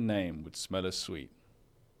any other name would smell as sweet.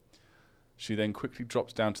 She then quickly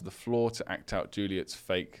drops down to the floor to act out Juliet's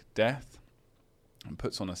fake death and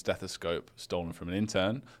puts on a stethoscope stolen from an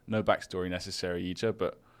intern. No backstory necessary either,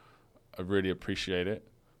 but I really appreciate it.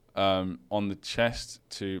 On the chest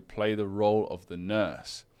to play the role of the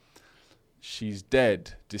nurse. She's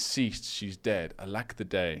dead, deceased, she's dead, alack the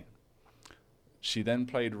day. She then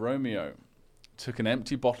played Romeo, took an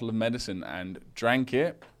empty bottle of medicine and drank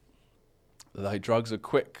it. Thy drugs are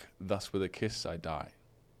quick, thus with a kiss I die.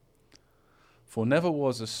 For never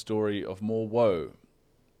was a story of more woe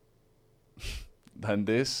than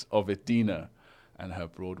this of Idina and her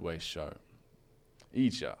Broadway show.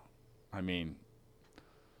 Ija, I mean,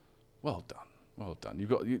 well done, well done.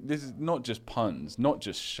 This is not just puns, not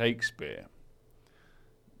just Shakespeare.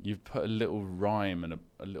 You've put a little rhyme and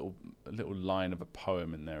a little line of a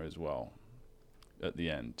poem in there as well at the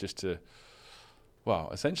end, just to,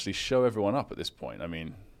 essentially show everyone up at this point. I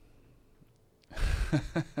mean,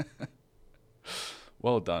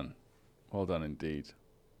 well done indeed.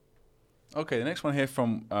 Okay, the next one here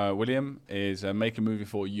from William is make a movie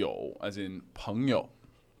for yo, as in 朋友.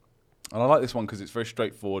 And I like this one because it's very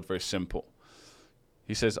straightforward, very simple.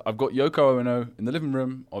 He says, I've got Yoko Ono in the living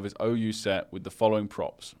room of his OU set with the following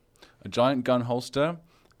props. A giant gun holster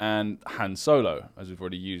and Han Solo, as we've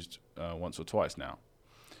already used once or twice now.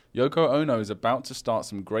 Yoko Ono is about to start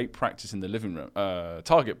some great practice in the living room,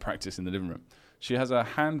 target practice in the living room. She has her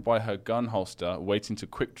hand by her gun holster, waiting to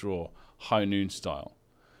quick draw, High Noon style.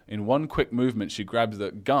 In one quick movement, she grabs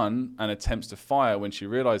the gun and attempts to fire when she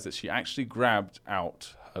realizes that she actually grabbed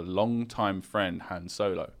out her longtime friend, Han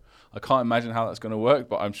Solo. I can't imagine how that's going to work,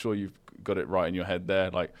 but I'm sure you've got it right in your head there.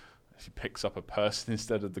 Like, she picks up a person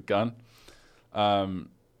instead of the gun.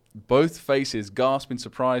 Both faces gasp in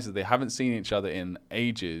surprise that they haven't seen each other in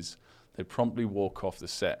ages. They promptly walk off the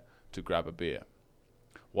set to grab a beer.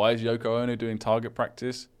 Why is Yoko Ono doing target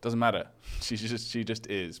practice? Doesn't matter. She just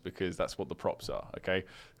is, because that's what the props are. Okay,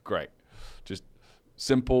 great. Just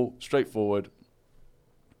simple, straightforward.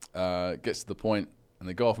 Gets to the point, and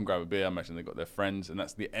they go off and grab a beer. I imagine they've got their friends, and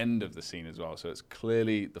that's the end of the scene as well. So it's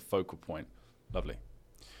clearly the focal point. Lovely.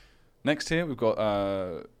 Next here, we've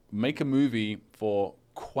got make a movie for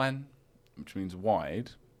Quan, which means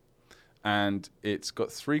wide. And it's got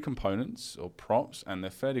 3 components or props, and they're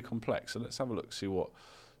fairly complex. So let's have a look, see what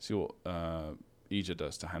Ija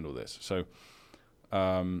does to handle this. So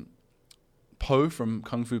Po from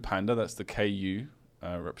Kung Fu Panda, that's the KU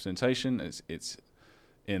representation. It's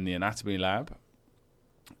in the anatomy lab.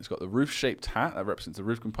 It's got the roof-shaped hat that represents the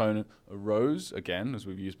roof component, a rose, again, as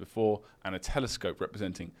we've used before, and a telescope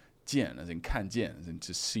representing jian, as in 看见, as in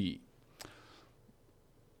to see.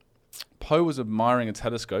 Po was admiring a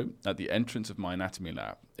telescope at the entrance of my anatomy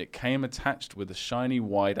lab. It came attached with a shiny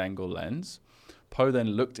wide-angle lens. Po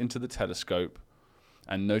then looked into the telescope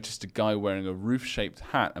and noticed a guy wearing a roof-shaped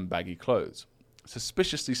hat and baggy clothes,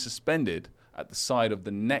 suspiciously suspended at the side of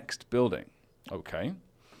the next building. Okay.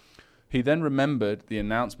 He then remembered the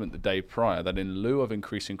announcement the day prior that in lieu of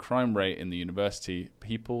increasing crime rate in the university,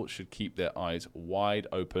 people should keep their eyes wide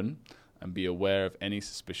open and be aware of any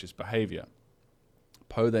suspicious behavior.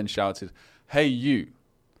 Po then shouted, "Hey you!"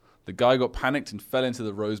 The guy got panicked and fell into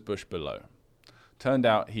the rose bush below. Turned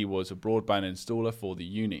out he was a broadband installer for the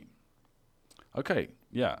uni. Okay,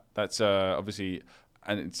 yeah, that's obviously,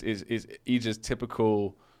 and it's Ija's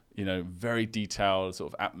typical, very detailed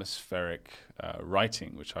sort of atmospheric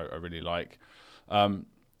writing, which I really like. I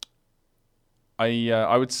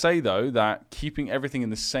would say though that keeping everything in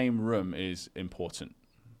the same room is important,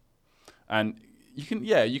 and you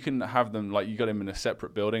can have them, like, you got him in a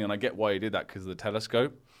separate building, and I get why you did that because of the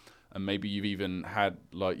telescope, and maybe you've even had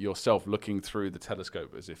like yourself looking through the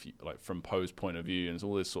telescope as if like from Poe's point of view and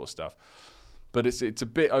all this sort of stuff. But it's a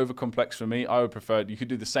bit over complex for me. I would prefer you could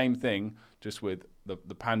do the same thing just with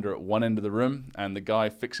the panda at one end of the room and the guy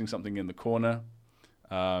fixing something in the corner,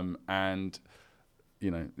 and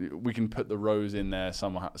we can put the rose in there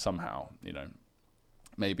somehow.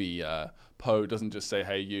 Maybe Poe doesn't just say,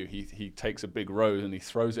 "Hey, you." He takes a big rose and he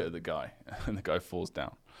throws it at the guy, and the guy falls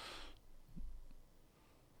down.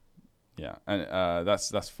 Yeah, and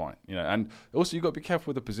that's fine. And also you've got to be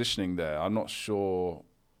careful with the positioning there. I'm not sure.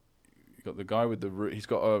 You got the guy with he's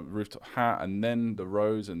got a rooftop hat and then the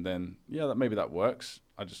rose, and then maybe that works.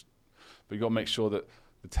 But you got to make sure that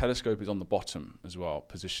the telescope is on the bottom as well,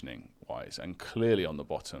 positioning wise, and clearly on the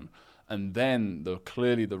bottom. And then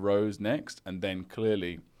clearly the rose next, and then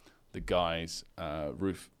clearly the guy's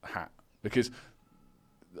roof hat. Because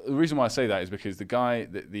the reason why I say that is because the guy,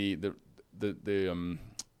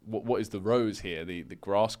 what is the rose here, the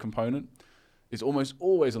grass component, is almost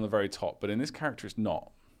always on the very top, but in this character it's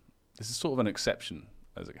not. This is sort of an exception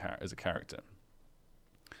as a character.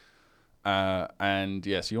 And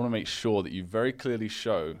yes, you want to make sure that you very clearly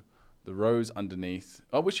show the rose underneath,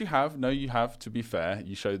 which you have. No, you have, to be fair.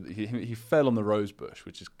 You show that he fell on the rose bush,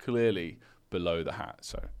 which is clearly below the hat.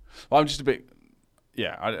 So I'm just a bit,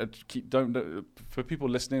 don't for people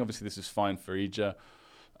listening, obviously this is fine for Ija.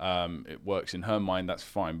 It works in her mind, that's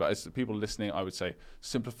fine. But as the people listening, I would say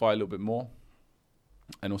simplify a little bit more.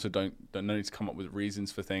 And also don't need to come up with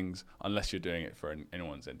reasons for things unless you're doing it for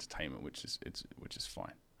anyone's entertainment, which is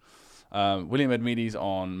fine. William Edmedes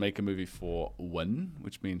on make a movie for Wen,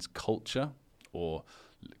 which means culture, or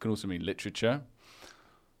it can also mean literature.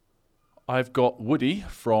 I've got Woody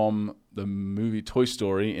from the movie Toy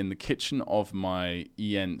Story in the kitchen of my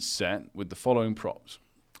EN set with the following props: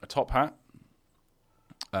 a top hat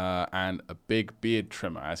and a big beard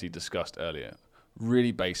trimmer, as he discussed earlier.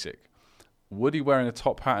 Really basic. Woody, wearing a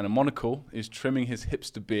top hat and a monocle, is trimming his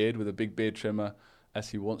hipster beard with a big beard trimmer as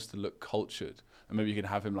he wants to look cultured. And maybe you can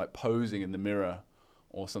have him like posing in the mirror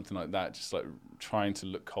or something like that, just like trying to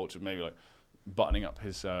look cultured, maybe like buttoning up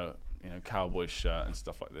his cowboy shirt and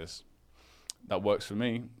stuff like this. That works for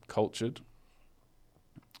me. Cultured.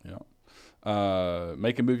 Yeah.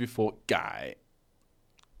 Make a movie for Guy.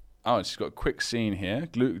 Oh, she's got a quick scene here.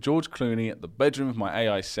 George Clooney at the bedroom of my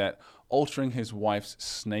AI set, altering his wife's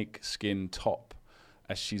snake skin top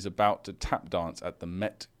as she's about to tap dance at the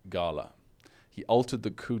Met Gala. He altered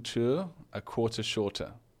the couture a quarter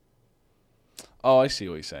shorter. Oh, I see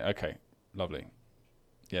what you're saying. Okay, lovely.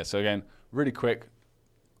 Yeah, so again, really quick.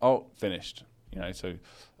 Oh, finished. So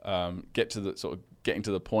getting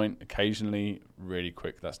to the point occasionally, really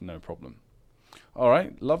quick. That's no problem. All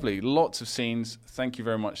right, lovely. Lots of scenes. Thank you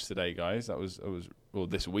very much today, guys. That was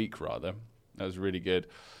this week rather. That was really good.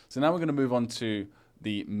 So now we're going to move on to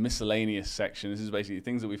the miscellaneous section. This is basically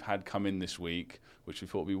things that we've had come in this week, which we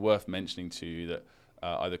thought would be worth mentioning to you, that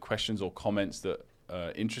either questions or comments that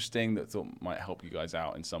are interesting, that thought might help you guys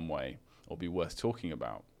out in some way or be worth talking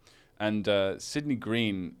about. And Sydney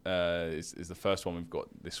Green is the first one we've got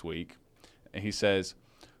this week. And he says,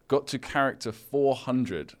 got to character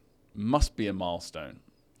 400. Must be a milestone.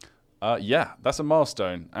 Yeah, that's a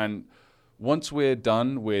milestone. And once we're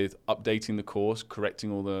done with updating the course, correcting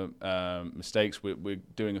all the mistakes, we're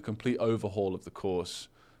doing a complete overhaul of the course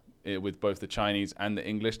with both the Chinese and the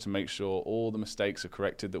English to make sure all the mistakes are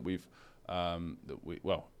corrected that we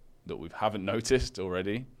haven't noticed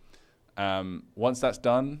already. Once that's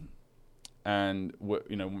done, and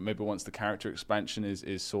maybe once the character expansion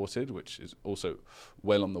is sorted, which is also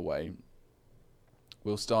well on the way,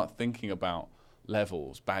 we'll start thinking about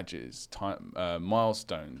levels, badges, time,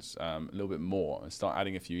 milestones a little bit more, and start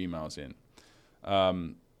adding a few emails in.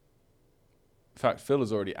 In fact, Phil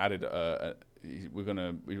has already added we've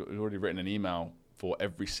already written an email for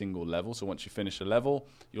every single level. So once you finish a level,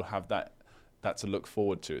 you'll have that to look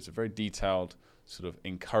forward to. It's a very detailed, sort of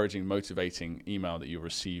encouraging, motivating email that you'll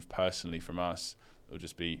receive personally from us. It'll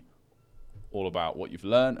just be all about what you've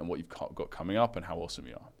learned and what you've got coming up and how awesome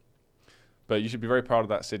you are. But you should be very proud of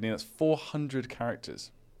that, Sydney. That's 400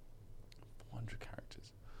 characters. 400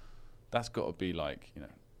 characters. That's got to be like,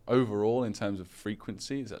 overall in terms of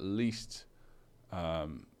frequency, it's at least,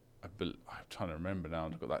 I'm trying to remember now.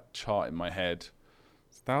 I've got that chart in my head.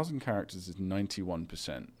 1,000 characters is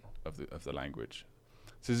 91% of the language.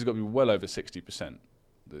 So this has got to be well over 60%.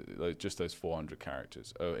 Just those 400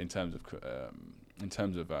 characters in terms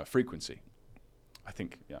of frequency. I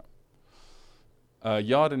think, yeah.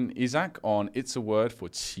 Yarden Isaac on It's a Word for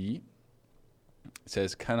qi. It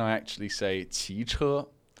says, can I actually say 骑车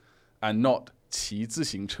and not 骑自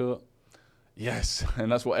行车? Yes,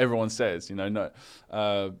 and that's what everyone says. No,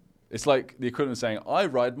 it's like the equivalent of saying, I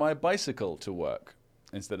ride my bicycle to work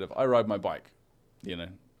instead of I ride my bike,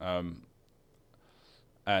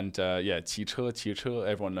 And 骑车,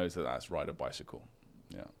 everyone knows that's ride a bicycle.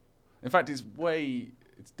 Yeah. In fact, it's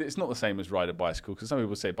not the same as ride a bicycle, because some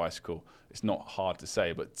people say bicycle. It's not hard to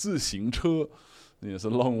say, but 自行车, it's a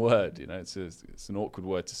long word. It's an awkward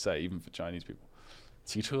word to say, even for Chinese people.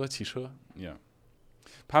 骑车, yeah.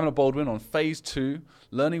 Pamela Baldwin on phase 2,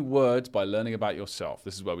 learning words by learning about yourself.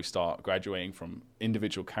 This is where we start graduating from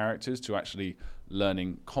individual characters to actually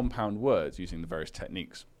learning compound words using the various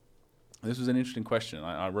techniques. This was an interesting question.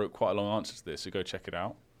 I wrote quite a long answer to this, so go check it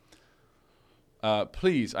out.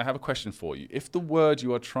 Please, I have a question for you. If the word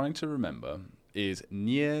you are trying to remember is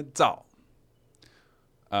捏造,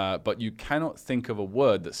 but you cannot think of a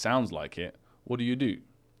word that sounds like it, what do?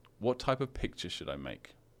 What type of picture should I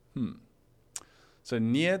make? So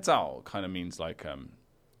捏造kind of means like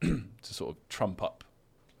to sort of trump up.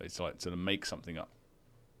 It's like to make something up.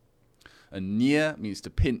 And 捏means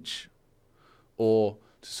to pinch or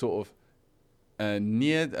to sort of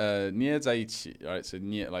捏在一起, right? So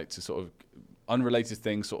捏, like to sort of unrelated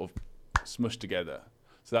things sort of smushed together.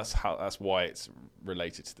 So that's why it's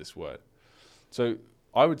related to this word. So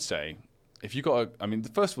I would say, if you got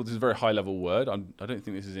first of all, this is a very high level word. I don't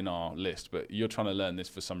think this is in our list, but you're trying to learn this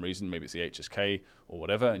for some reason. Maybe it's the HSK or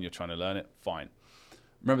whatever, and you're trying to learn it. Fine.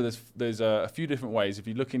 Remember, there's a few different ways. If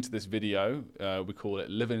you look into this video, we call it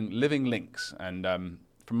living links. And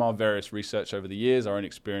from our various research over the years, our own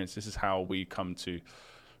experience, this is how we come to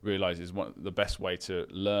realize is the best way to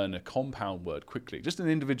learn a compound word quickly. Just an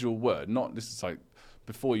individual word. This is like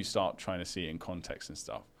before you start trying to see it in context and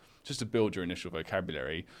stuff. Just to build your initial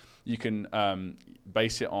vocabulary. You can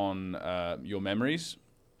base it on your memories.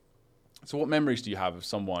 So what memories do you have of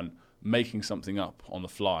someone making something up on the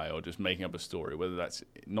fly or just making up a story, whether that's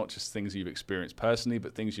not just things you've experienced personally,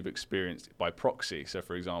 but things you've experienced by proxy? So,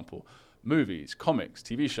 for example, movies, comics,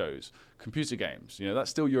 TV shows, computer games,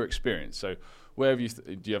 that's still your experience. So wherever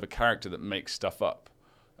do you have a character that makes stuff up?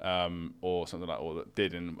 or something like, or that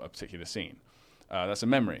did in a particular scene. That's a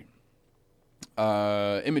memory.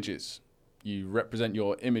 Images. You represent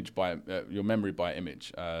your image by your memory by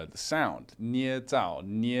image. The sound. 捏造,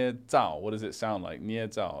 捏造. What does it sound like? 捏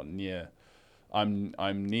造, 捏.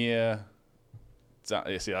 I'm near.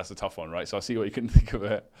 Yeah, see, that's a tough one, right? So I see what you can think of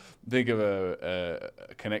a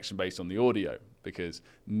connection based on the audio, because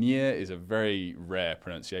near is a very rare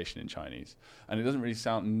pronunciation in Chinese, and it doesn't really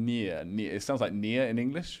sound near. It sounds like near in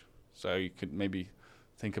English, so you could maybe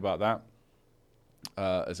think about that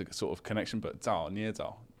as a sort of connection. But 造, 捏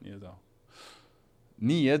造, 捏造,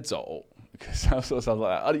 捏造, because that sort of sounds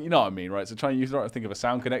like that. You know what I mean, right? So try and use think of a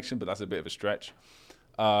sound connection, but that's a bit of a stretch.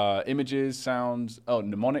 Images, sounds,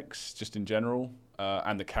 mnemonics, just in general,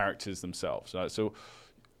 and the characters themselves. Right? So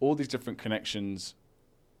all these different connections,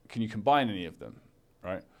 can you combine any of them,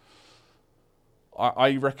 right?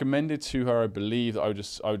 I recommended to her, I believe, that I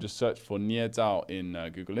would just search for 捏造 in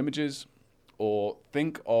Google Images, or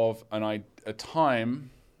think of a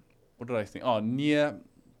time. What did I think? Oh, 捏.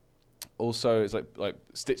 Also, it's like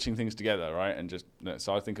stitching things together, right? And just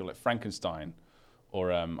so I think of like Frankenstein.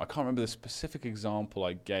 Or I can't remember the specific example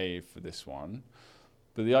I gave for this one.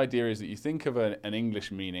 But the idea is that you think of an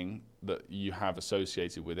English meaning that you have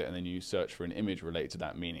associated with it, and then you search for an image related to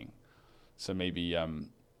that meaning. So maybe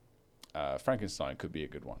Frankenstein could be a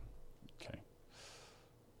good one. Okay.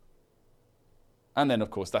 And then, of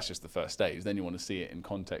course, that's just the first stage. Then you want to see it in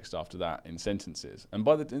context after that in sentences. And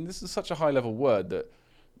this is such a high-level word that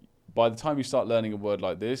by the time you start learning a word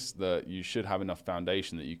like this, that you should have enough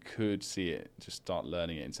foundation that you could see it, just start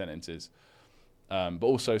learning it in sentences. But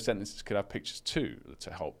also sentences could have pictures too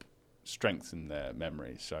to help strengthen their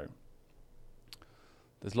memory. So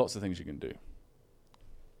there's lots of things you can do.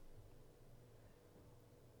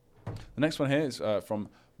 The next one here is from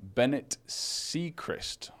Bennett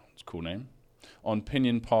Seacrest. It's a cool name. On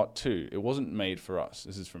Pinyin Part 2. It wasn't made for us.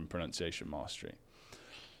 This is from Pronunciation Mastery.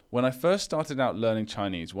 When I first started out learning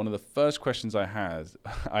Chinese, one of the first questions I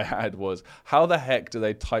had was, how the heck do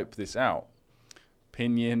they type this out?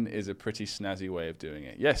 Pinyin is a pretty snazzy way of doing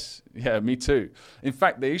it. Yes, yeah, me too. In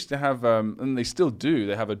fact, they used to have, and they still do,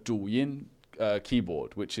 they have a Douyin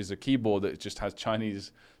keyboard, which is a keyboard that just has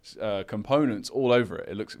Chinese components all over it.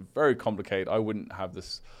 It looks very complicated. I wouldn't have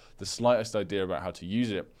the slightest idea about how to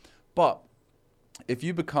use it. But if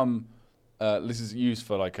you become, this is used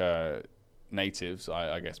for like natives,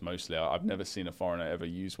 I guess mostly. I've never seen a foreigner ever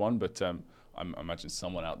use one, but I imagine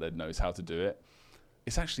someone out there knows how to do it.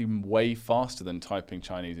 It's actually way faster than typing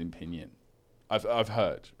Chinese in Pinyin. I've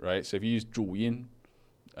heard, right? So if you use Zhuyin,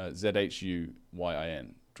 Zhuyin,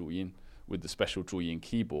 Zhuyin, with the special Zhuyin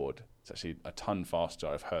keyboard, it's actually a ton faster.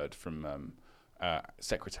 I've heard from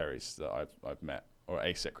secretaries that I've met, or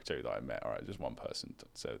a secretary that I met. All right, just one person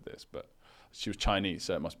said this, but she was Chinese,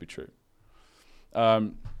 so it must be true.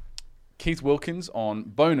 Keith Wilkins on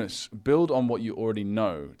bonus, build on what you already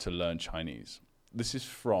know to learn Chinese. This is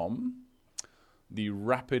from the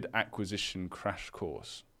Rapid Acquisition Crash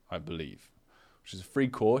Course, I believe, which is a free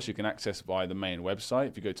course you can access via the main website.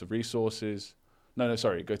 If you go to resources, go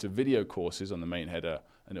to video courses on the main header,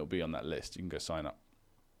 and it'll be on that list. You can go sign up.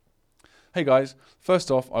 Hey guys, first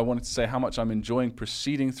off, I wanted to say how much I'm enjoying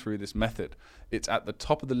proceeding through this method. It's at the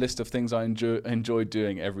top of the list of things I enjoy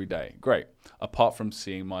doing every day. Great. Apart from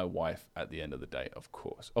seeing my wife at the end of the day, of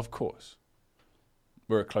course. Of course.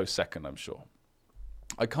 We're a close second, I'm sure.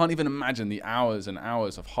 I can't even imagine the hours and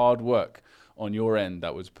hours of hard work on your end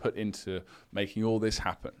that was put into making all this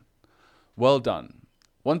happen. Well done.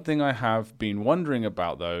 One thing I have been wondering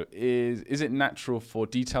about, though, is it natural for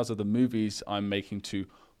details of the movies I'm making to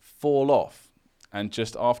fall off and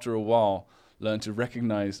just after a while learn to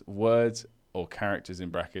recognize words or characters in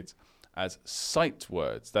brackets as sight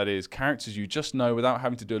words, that is, characters you just know without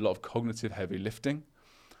having to do a lot of cognitive heavy lifting?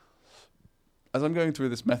 As I'm going through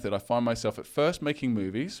this method, I find myself at first making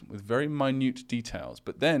movies with very minute details,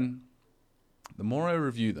 but then the more I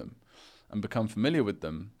review them and become familiar with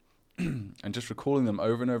them and just recalling them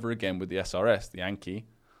over and over again with the SRS, the Anki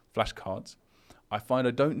flashcards, I find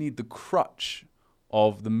I don't need the crutch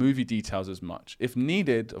of the movie details as much. If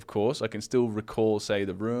needed, of course, I can still recall, say,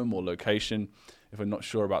 the room or location if I'm not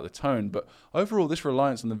sure about the tone, but overall this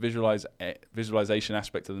reliance on the visualization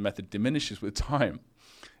aspect of the method diminishes with time.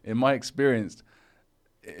 In my experience,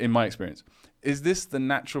 is this the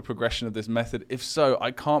natural progression of this method? If so,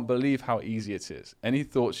 I can't believe how easy it is. Any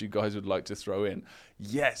thoughts you guys would like to throw in?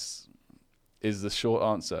 Yes, is the short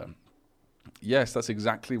answer. Yes, that's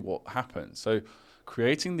exactly what happens. So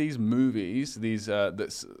creating these movies,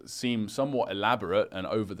 that seem somewhat elaborate and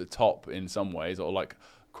over the top in some ways, or like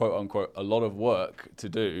quote unquote a lot of work to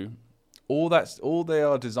do, All they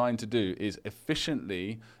are designed to do is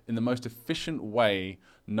efficiently, in the most efficient way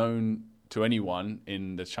known to anyone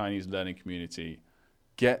in the Chinese learning community,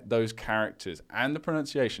 get those characters and the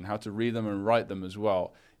pronunciation, how to read them and write them as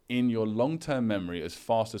well, in your long-term memory as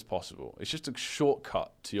fast as possible. It's just a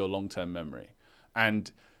shortcut to your long-term memory.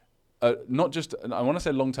 And not just, I want to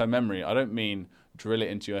say long-term memory, I don't mean drill it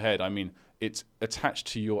into your head. I mean, it's attached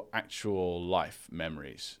to your actual life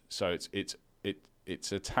memories. So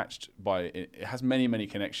it's attached by, it has many, many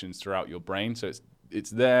connections throughout your brain. So it's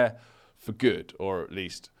there for good, or at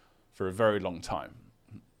least for a very long time.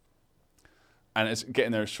 And it's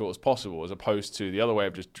getting there as short as possible, as opposed to the other way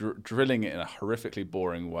of just drilling it in a horrifically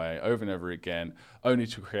boring way over and over again, only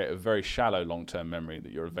to create a very shallow long-term memory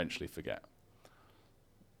that you'll eventually forget.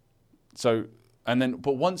 So,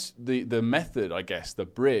 but once the method, I guess, the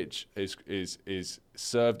bridge is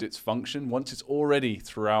served its function, once it's already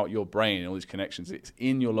throughout your brain, all these connections, it's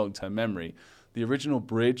in your long-term memory, the original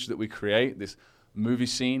bridge that we create, this movie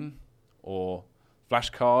scene or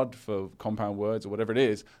flashcard for compound words or whatever it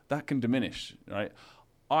is, that can diminish, right?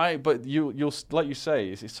 But you'll like you say,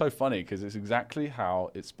 it's so funny because it's exactly how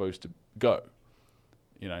it's supposed to go.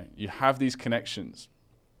 You know, you have these connections,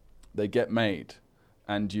 they get made,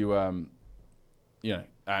 and you know,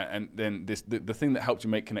 and then the thing that helps you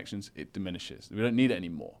make connections, it diminishes. We don't need it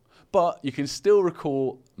anymore. But you can still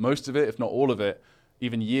recall most of it, if not all of it,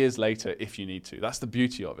 even years later if you need to. That's the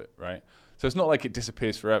beauty of it, right? So it's not like it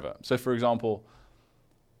disappears forever. So for example,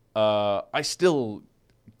 I still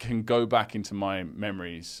can go back into my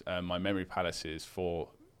memories, my memory palaces for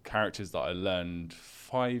characters that I learned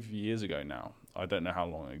 5 years ago now. I don't know how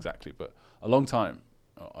long exactly, but a long time.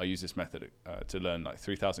 I use this method to learn like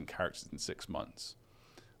 3,000 characters in 6 months.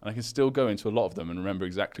 And I can still go into a lot of them and remember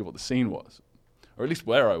exactly what the scene was, or at least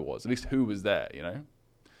where I was, at least who was there, you know?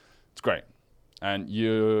 It's great. And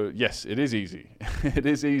yes, it is easy. It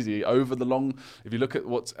is easy over the long, if you look at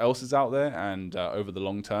what else is out there and over the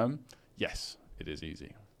long term, yes, it is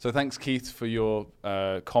easy. So thanks, Keith, for your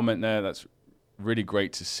comment there. That's really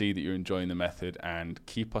great to see that you're enjoying the method, and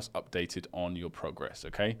keep us updated on your progress,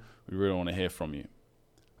 okay? We really want to hear from you.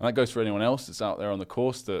 And that goes for anyone else that's out there on the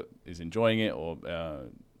course that is enjoying it, or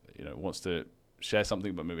wants to share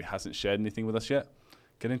something but maybe hasn't shared anything with us yet.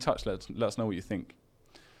 Get in touch. Let us know what you think.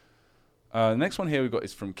 The next one here we've got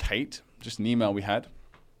is from Kate, just an email we had.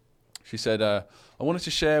 She said, I wanted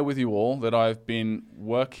to share with you all that I've been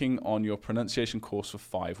working on your pronunciation course for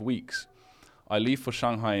 5 weeks. I leave for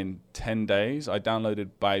Shanghai in 10 days. I downloaded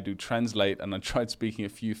Baidu Translate and I tried speaking a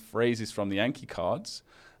few phrases from the Anki cards,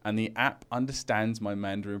 and the app understands my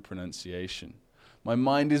Mandarin pronunciation. My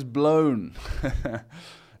mind is blown.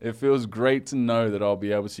 It feels great to know that I'll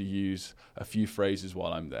be able to use a few phrases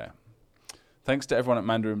while I'm there. Thanks to everyone at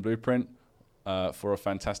Mandarin Blueprint for a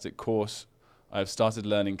fantastic course. I've started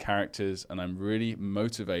learning characters and I'm really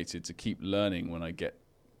motivated to keep learning when I get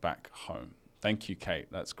back home. Thank you, Kate.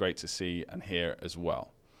 That's great to see and hear as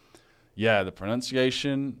well. Yeah, the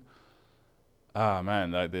pronunciation,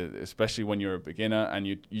 man, especially when you're a beginner and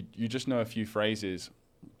you just know a few phrases.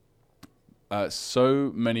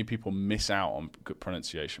 So many people miss out on good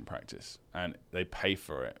pronunciation practice, and they pay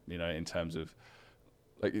for it, in terms of,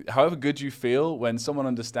 like, however good you feel when someone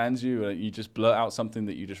understands you, you just blurt out something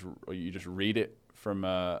that you just read it from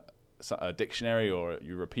a dictionary, or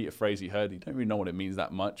you repeat a phrase you heard. You don't really know what it means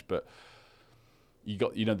that much, but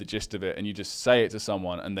you know the gist of it, and you just say it to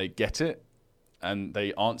someone and they get it and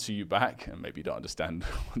they answer you back, and maybe you don't understand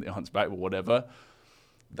what they answer back, but whatever.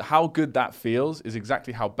 How good that feels is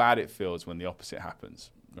exactly how bad it feels when the opposite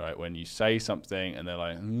happens, right? When you say something and they're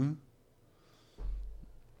like,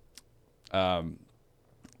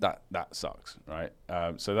 that sucks, right?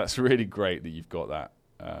 So that's really great that you've got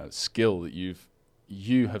that skill that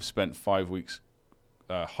you have spent 5 weeks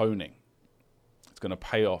honing. It's going to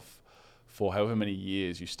pay off for however many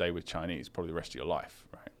years you stay with Chinese, probably the rest of your life,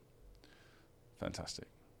 right? Fantastic.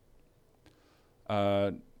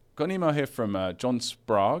 Got an email here from John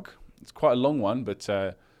Sprague. It's quite a long one, but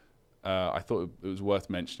I thought it was worth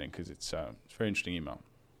mentioning because it's a very interesting email.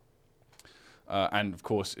 And of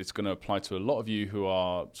course, it's going to apply to a lot of you who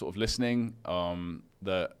are sort of listening,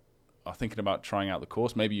 that are thinking about trying out the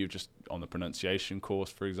course. Maybe you're just on the pronunciation course,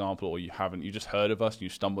 for example, or you just heard of us and you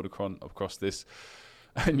stumbled across this,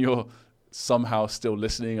 and you're somehow still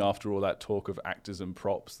listening after all that talk of actors and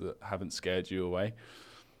props that haven't scared you away.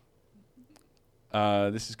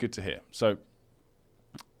 This is good to hear. So,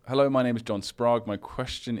 hello, my name is John Sprague. My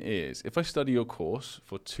question is, if I study your course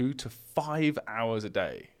for 2 to 5 hours a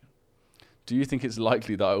day, do you think it's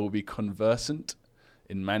likely that I will be conversant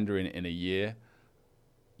in Mandarin in a year?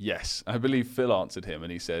 Yes. I believe Phil answered him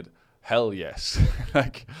and he said, hell yes.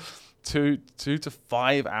 Like 2 to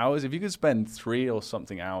 5 hours. If you could spend 3 or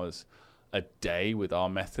something hours a day with our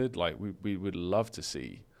method, like we would love to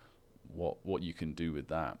see what you can do with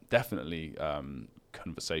that. Definitely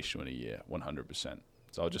conversation in a year, 100%.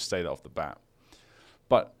 So I'll just say that off the bat.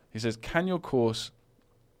 But he says, can your course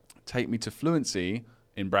take me to fluency,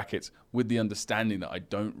 in brackets, with the understanding that I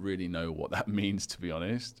don't really know what that means, to be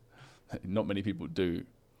honest. Not many people do.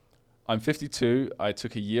 I'm 52. I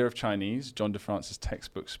took a year of Chinese, John DeFrance's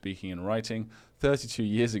textbook, Speaking and Writing, 32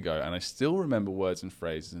 years ago, and I still remember words and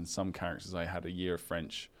phrases and some characters. I had a year of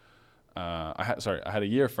French. I had a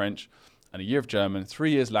year of French and a year of German,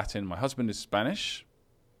 3 years Latin. My husband is Spanish.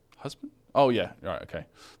 Husband? Oh, yeah. Right, okay.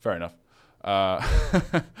 Fair enough.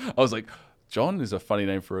 I was like, John is a funny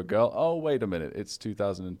name for a girl. Oh, wait a minute. It's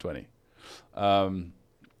 2020.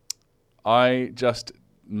 I just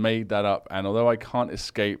made that up, and although I can't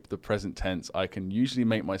escape the present tense, I can usually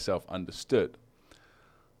make myself understood.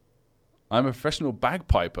 I'm a professional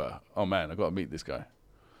bagpiper. Oh man, I've got to meet this guy.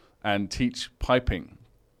 And teach piping.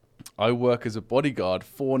 I work as a bodyguard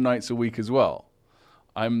 4 nights a week as well.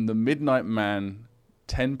 I'm the midnight man,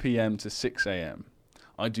 10 p.m. to 6 a.m.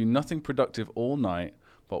 I do nothing productive all night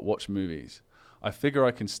but watch movies. I figure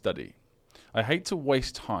I can study. I hate to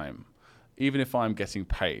waste time, even if I'm getting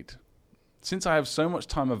paid. Since I have so much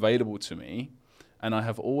time available to me, and I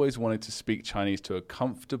have always wanted to speak Chinese to a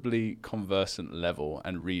comfortably conversant level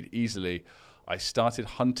and read easily, I started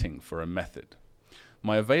hunting for a method.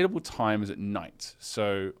 My available time is at night,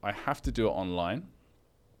 so I have to do it online.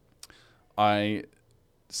 I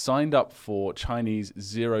signed up for Chinese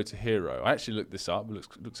Zero to Hero. I actually looked this up. It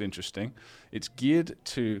looks interesting. It's geared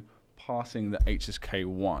to passing the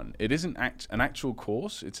HSK1. It isn't an actual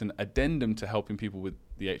course. It's an addendum to helping people with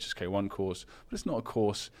the HSK1 course, but it's not a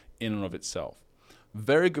course in and of itself.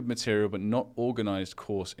 Very good material, but not organized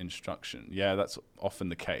course instruction. Yeah, that's often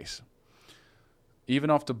the case. Even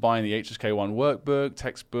after buying the HSK1 workbook,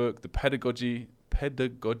 textbook, the pedagogy, I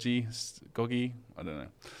don't know,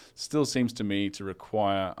 still seems to me to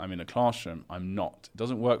require I'm in a classroom. I'm not. It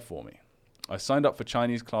doesn't work for me. I signed up for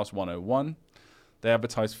Chinese Class 101. They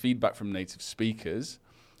advertise feedback from native speakers.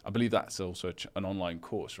 I believe that's also an online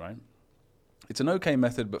course, right? It's an okay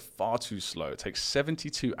method, but far too slow. It takes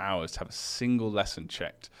 72 hours to have a single lesson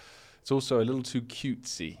checked. It's also a little too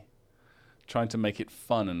cutesy. Trying to make it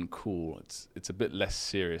fun and cool. It's a bit less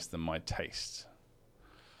serious than my taste.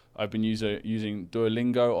 I've been using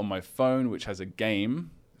Duolingo on my phone, which has a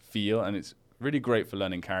game feel, and it's really great for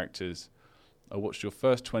learning characters. I watched your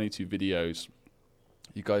first 22 videos.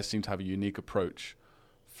 You guys seem to have a unique approach.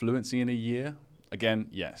 Fluency in a year? Again,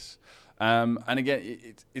 yes. And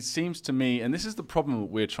again, it seems to me, and this is the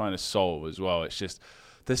problem we're trying to solve as well. It's just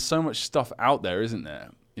there's so much stuff out there, isn't there?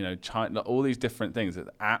 You know, all these different things,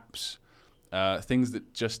 apps, things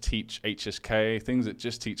that just teach HSK, things that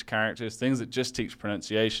just teach characters, things that just teach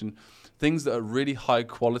pronunciation, things that are really high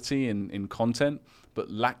quality in content but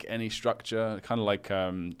lack any structure. Kind of like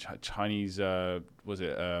Chinese,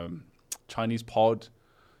 Chinese Pod.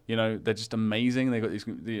 You know, they're just amazing. They've got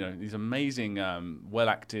these amazing,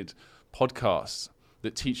 well-acted podcasts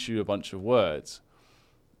that teach you a bunch of words.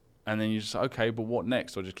 And then you just, okay, but what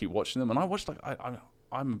next? I'll just keep watching them. And I watched,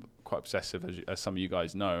 I'm quite obsessive, as some of you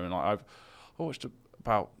guys know. And I watched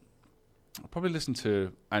I probably listened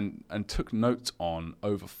to and took notes on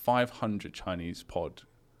over 500 Chinese podcasts.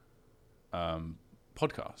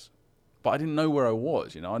 But I didn't know where I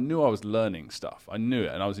was, I knew I was learning stuff. I knew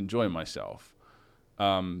it, and I was enjoying myself.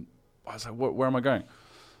 I was like, where am I going?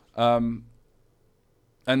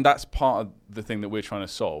 And that's part of the thing that we're trying to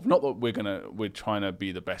solve. Not that we're trying to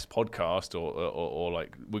be the best podcast or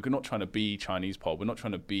like, we're not trying to be Chinese Pod. We're not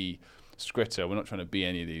trying to be Skritter. We're not trying to be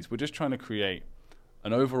any of these. We're just trying to create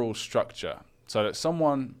an overall structure so that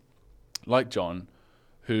someone like John,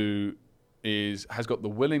 who has got the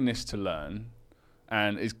willingness to learn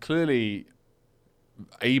and is clearly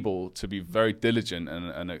able to be very diligent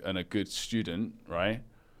and a good student, right?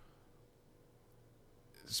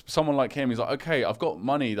 Someone like him is like, okay, I've got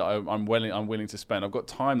money that I'm willing to spend. I've got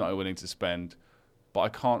time that I'm willing to spend, but I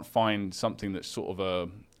can't find something that's sort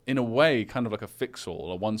of in a way, kind of like a fix-all,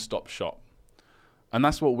 a one-stop shop. And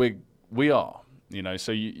that's what we are,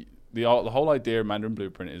 So the whole idea of Mandarin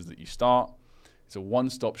Blueprint is that you start. It's a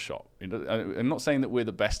one-stop shop. I'm not saying that we're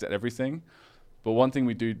the best at everything, but one thing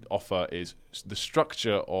we do offer is the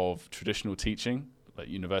structure of traditional teaching, like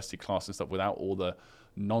university class and stuff, without all the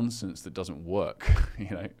nonsense that doesn't work,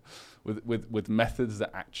 with methods that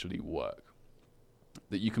actually work,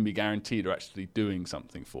 that you can be guaranteed are actually doing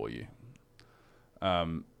something for you.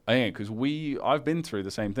 Because I've been through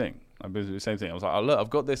the same thing, I've been through the same thing. I was like, oh, look, I've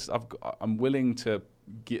got this. I'm willing to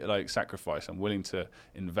sacrifice. I'm willing to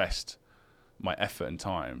invest my effort and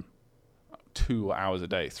time 2 hours a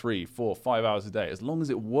day, 3, 4, 5 hours a day, as long as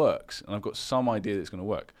it works. And I've got some idea that it's going to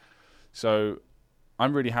work. So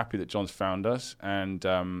I'm really happy that John's found us. And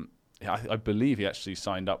I believe he actually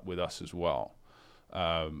signed up with us as well.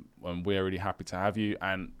 And we're really happy to have you.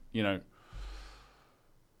 And, you know,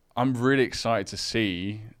 I'm really excited to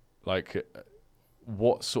see, like,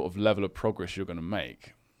 what sort of level of progress you're going to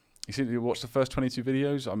make. You see, you watch the first 22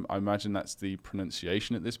 videos. I imagine that's the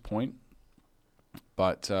pronunciation at this point,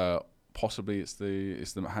 but possibly it's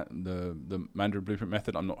the Mandarin Blueprint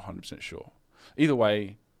method. I'm not 100% sure. Either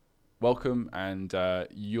way, welcome, and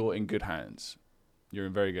you're in good hands. You're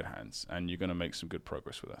in very good hands, and you're going to make some good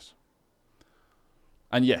progress with us.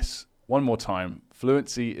 And yes, one more time,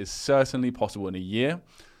 fluency is certainly possible in a year.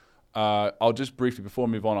 I'll just briefly, before I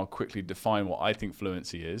move on, I'll quickly define what I think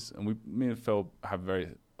fluency is. And me and Phil have we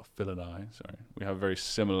have very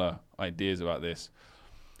similar ideas about this.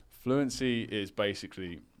 Fluency is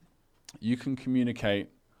basically you can communicate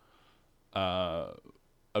a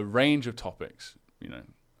range of topics. You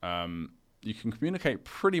can communicate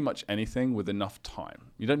pretty much anything with enough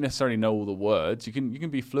time. You don't necessarily know all the words. You can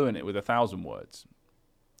be fluent with 1,000 words.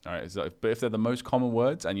 All right, but if they're the most common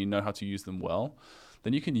words and you know how to use them well,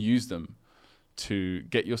 then you can use them to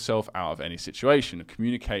get yourself out of any situation,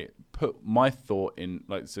 put your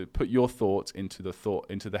thoughts into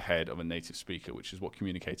the head of a native speaker, which is what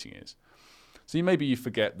communicating is. So maybe you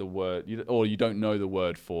forget the word, or you don't know the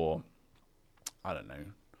word for, I don't know,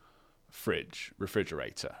 fridge,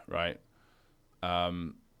 refrigerator, right? But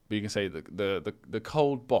you can say the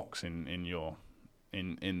cold box in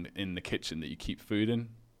the kitchen that you keep food in,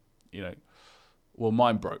 well,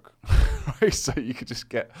 mine broke, right? So you could just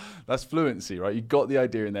that's fluency, right? You got the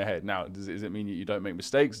idea in their head. Now, does it mean that you don't make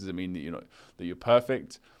mistakes? Does it mean that that you're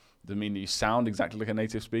perfect? Does it mean that you sound exactly like a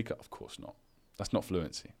native speaker? Of course not. That's not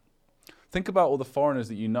fluency. Think about all the foreigners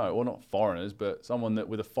that you know, or not foreigners, but someone that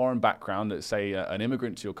with a foreign background, that say an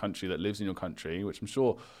immigrant to your country that lives in your country, which I'm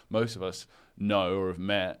sure most of us know or have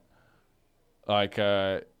met. Like,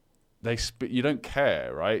 you don't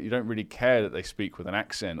care, right? You don't really care that they speak with an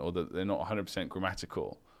accent or that they're not 100%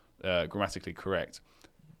 grammatically correct.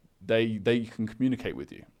 They can communicate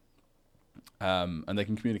with you, and they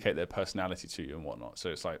can communicate their personality to you and whatnot. So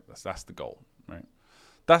it's like that's the goal, right?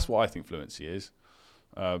 That's what I think fluency is.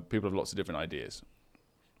 People have lots of different ideas.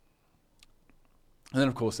 And then,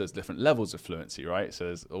 of course, there's different levels of fluency, right?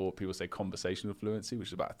 So people say conversational fluency, which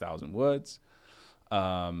is about 1,000 words.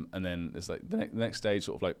 And then there's like the next stage,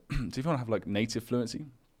 sort of like, so if you want to have like native fluency,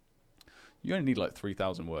 you only need like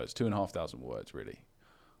 3,000 words, 2,500 words, really.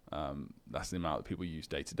 That's the amount that people use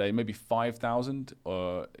day to day. Maybe 5,000,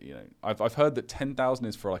 or I've heard that 10,000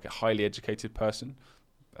 is for like a highly educated person.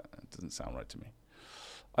 That doesn't sound right to me.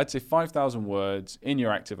 I'd say 5,000 words in your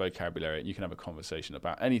active vocabulary, and you can have a conversation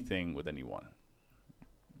about anything with anyone.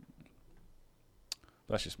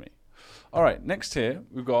 That's just me. All right, next here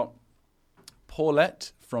we've got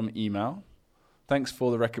Paulette from email. Thanks for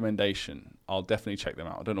the recommendation. I'll definitely check them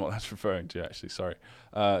out. I don't know what that's referring to, actually. Sorry.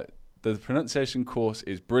 The pronunciation course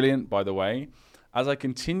is brilliant, by the way. As I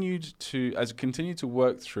continued to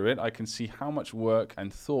work through it, I can see how much work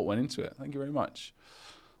and thought went into it. Thank you very much.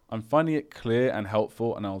 I'm finding it clear and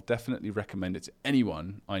helpful, and I'll definitely recommend it to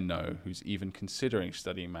anyone I know who's even considering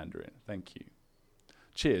studying Mandarin. Thank you.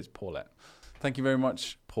 Cheers, Paulette. Thank you very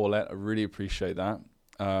much, Paulette. I really appreciate that.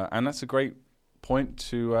 And that's a great point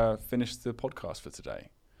to finish the podcast for today.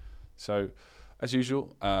 So, as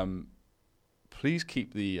usual, please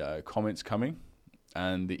keep the comments coming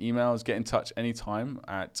and the emails. Get in touch anytime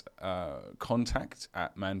at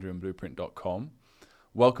contact@mandarinblueprint.com.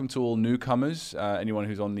 Welcome to all newcomers, anyone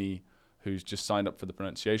who's just signed up for the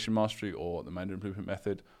pronunciation mastery or the Mandarin Blueprint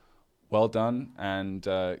method. Well done, and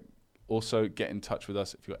also get in touch with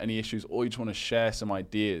us if you've got any issues, or you just want to share some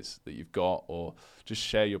ideas that you've got, or just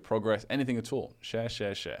share your progress, anything at all. Share.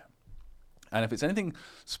 And if it's anything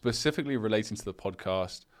specifically relating to the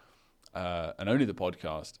podcast, and only the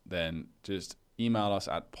podcast, then just email us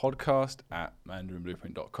at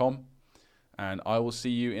podcast@mandarinblueprint.com, and I will see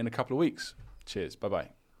you in a couple of weeks. Cheers.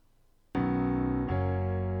 Bye-bye.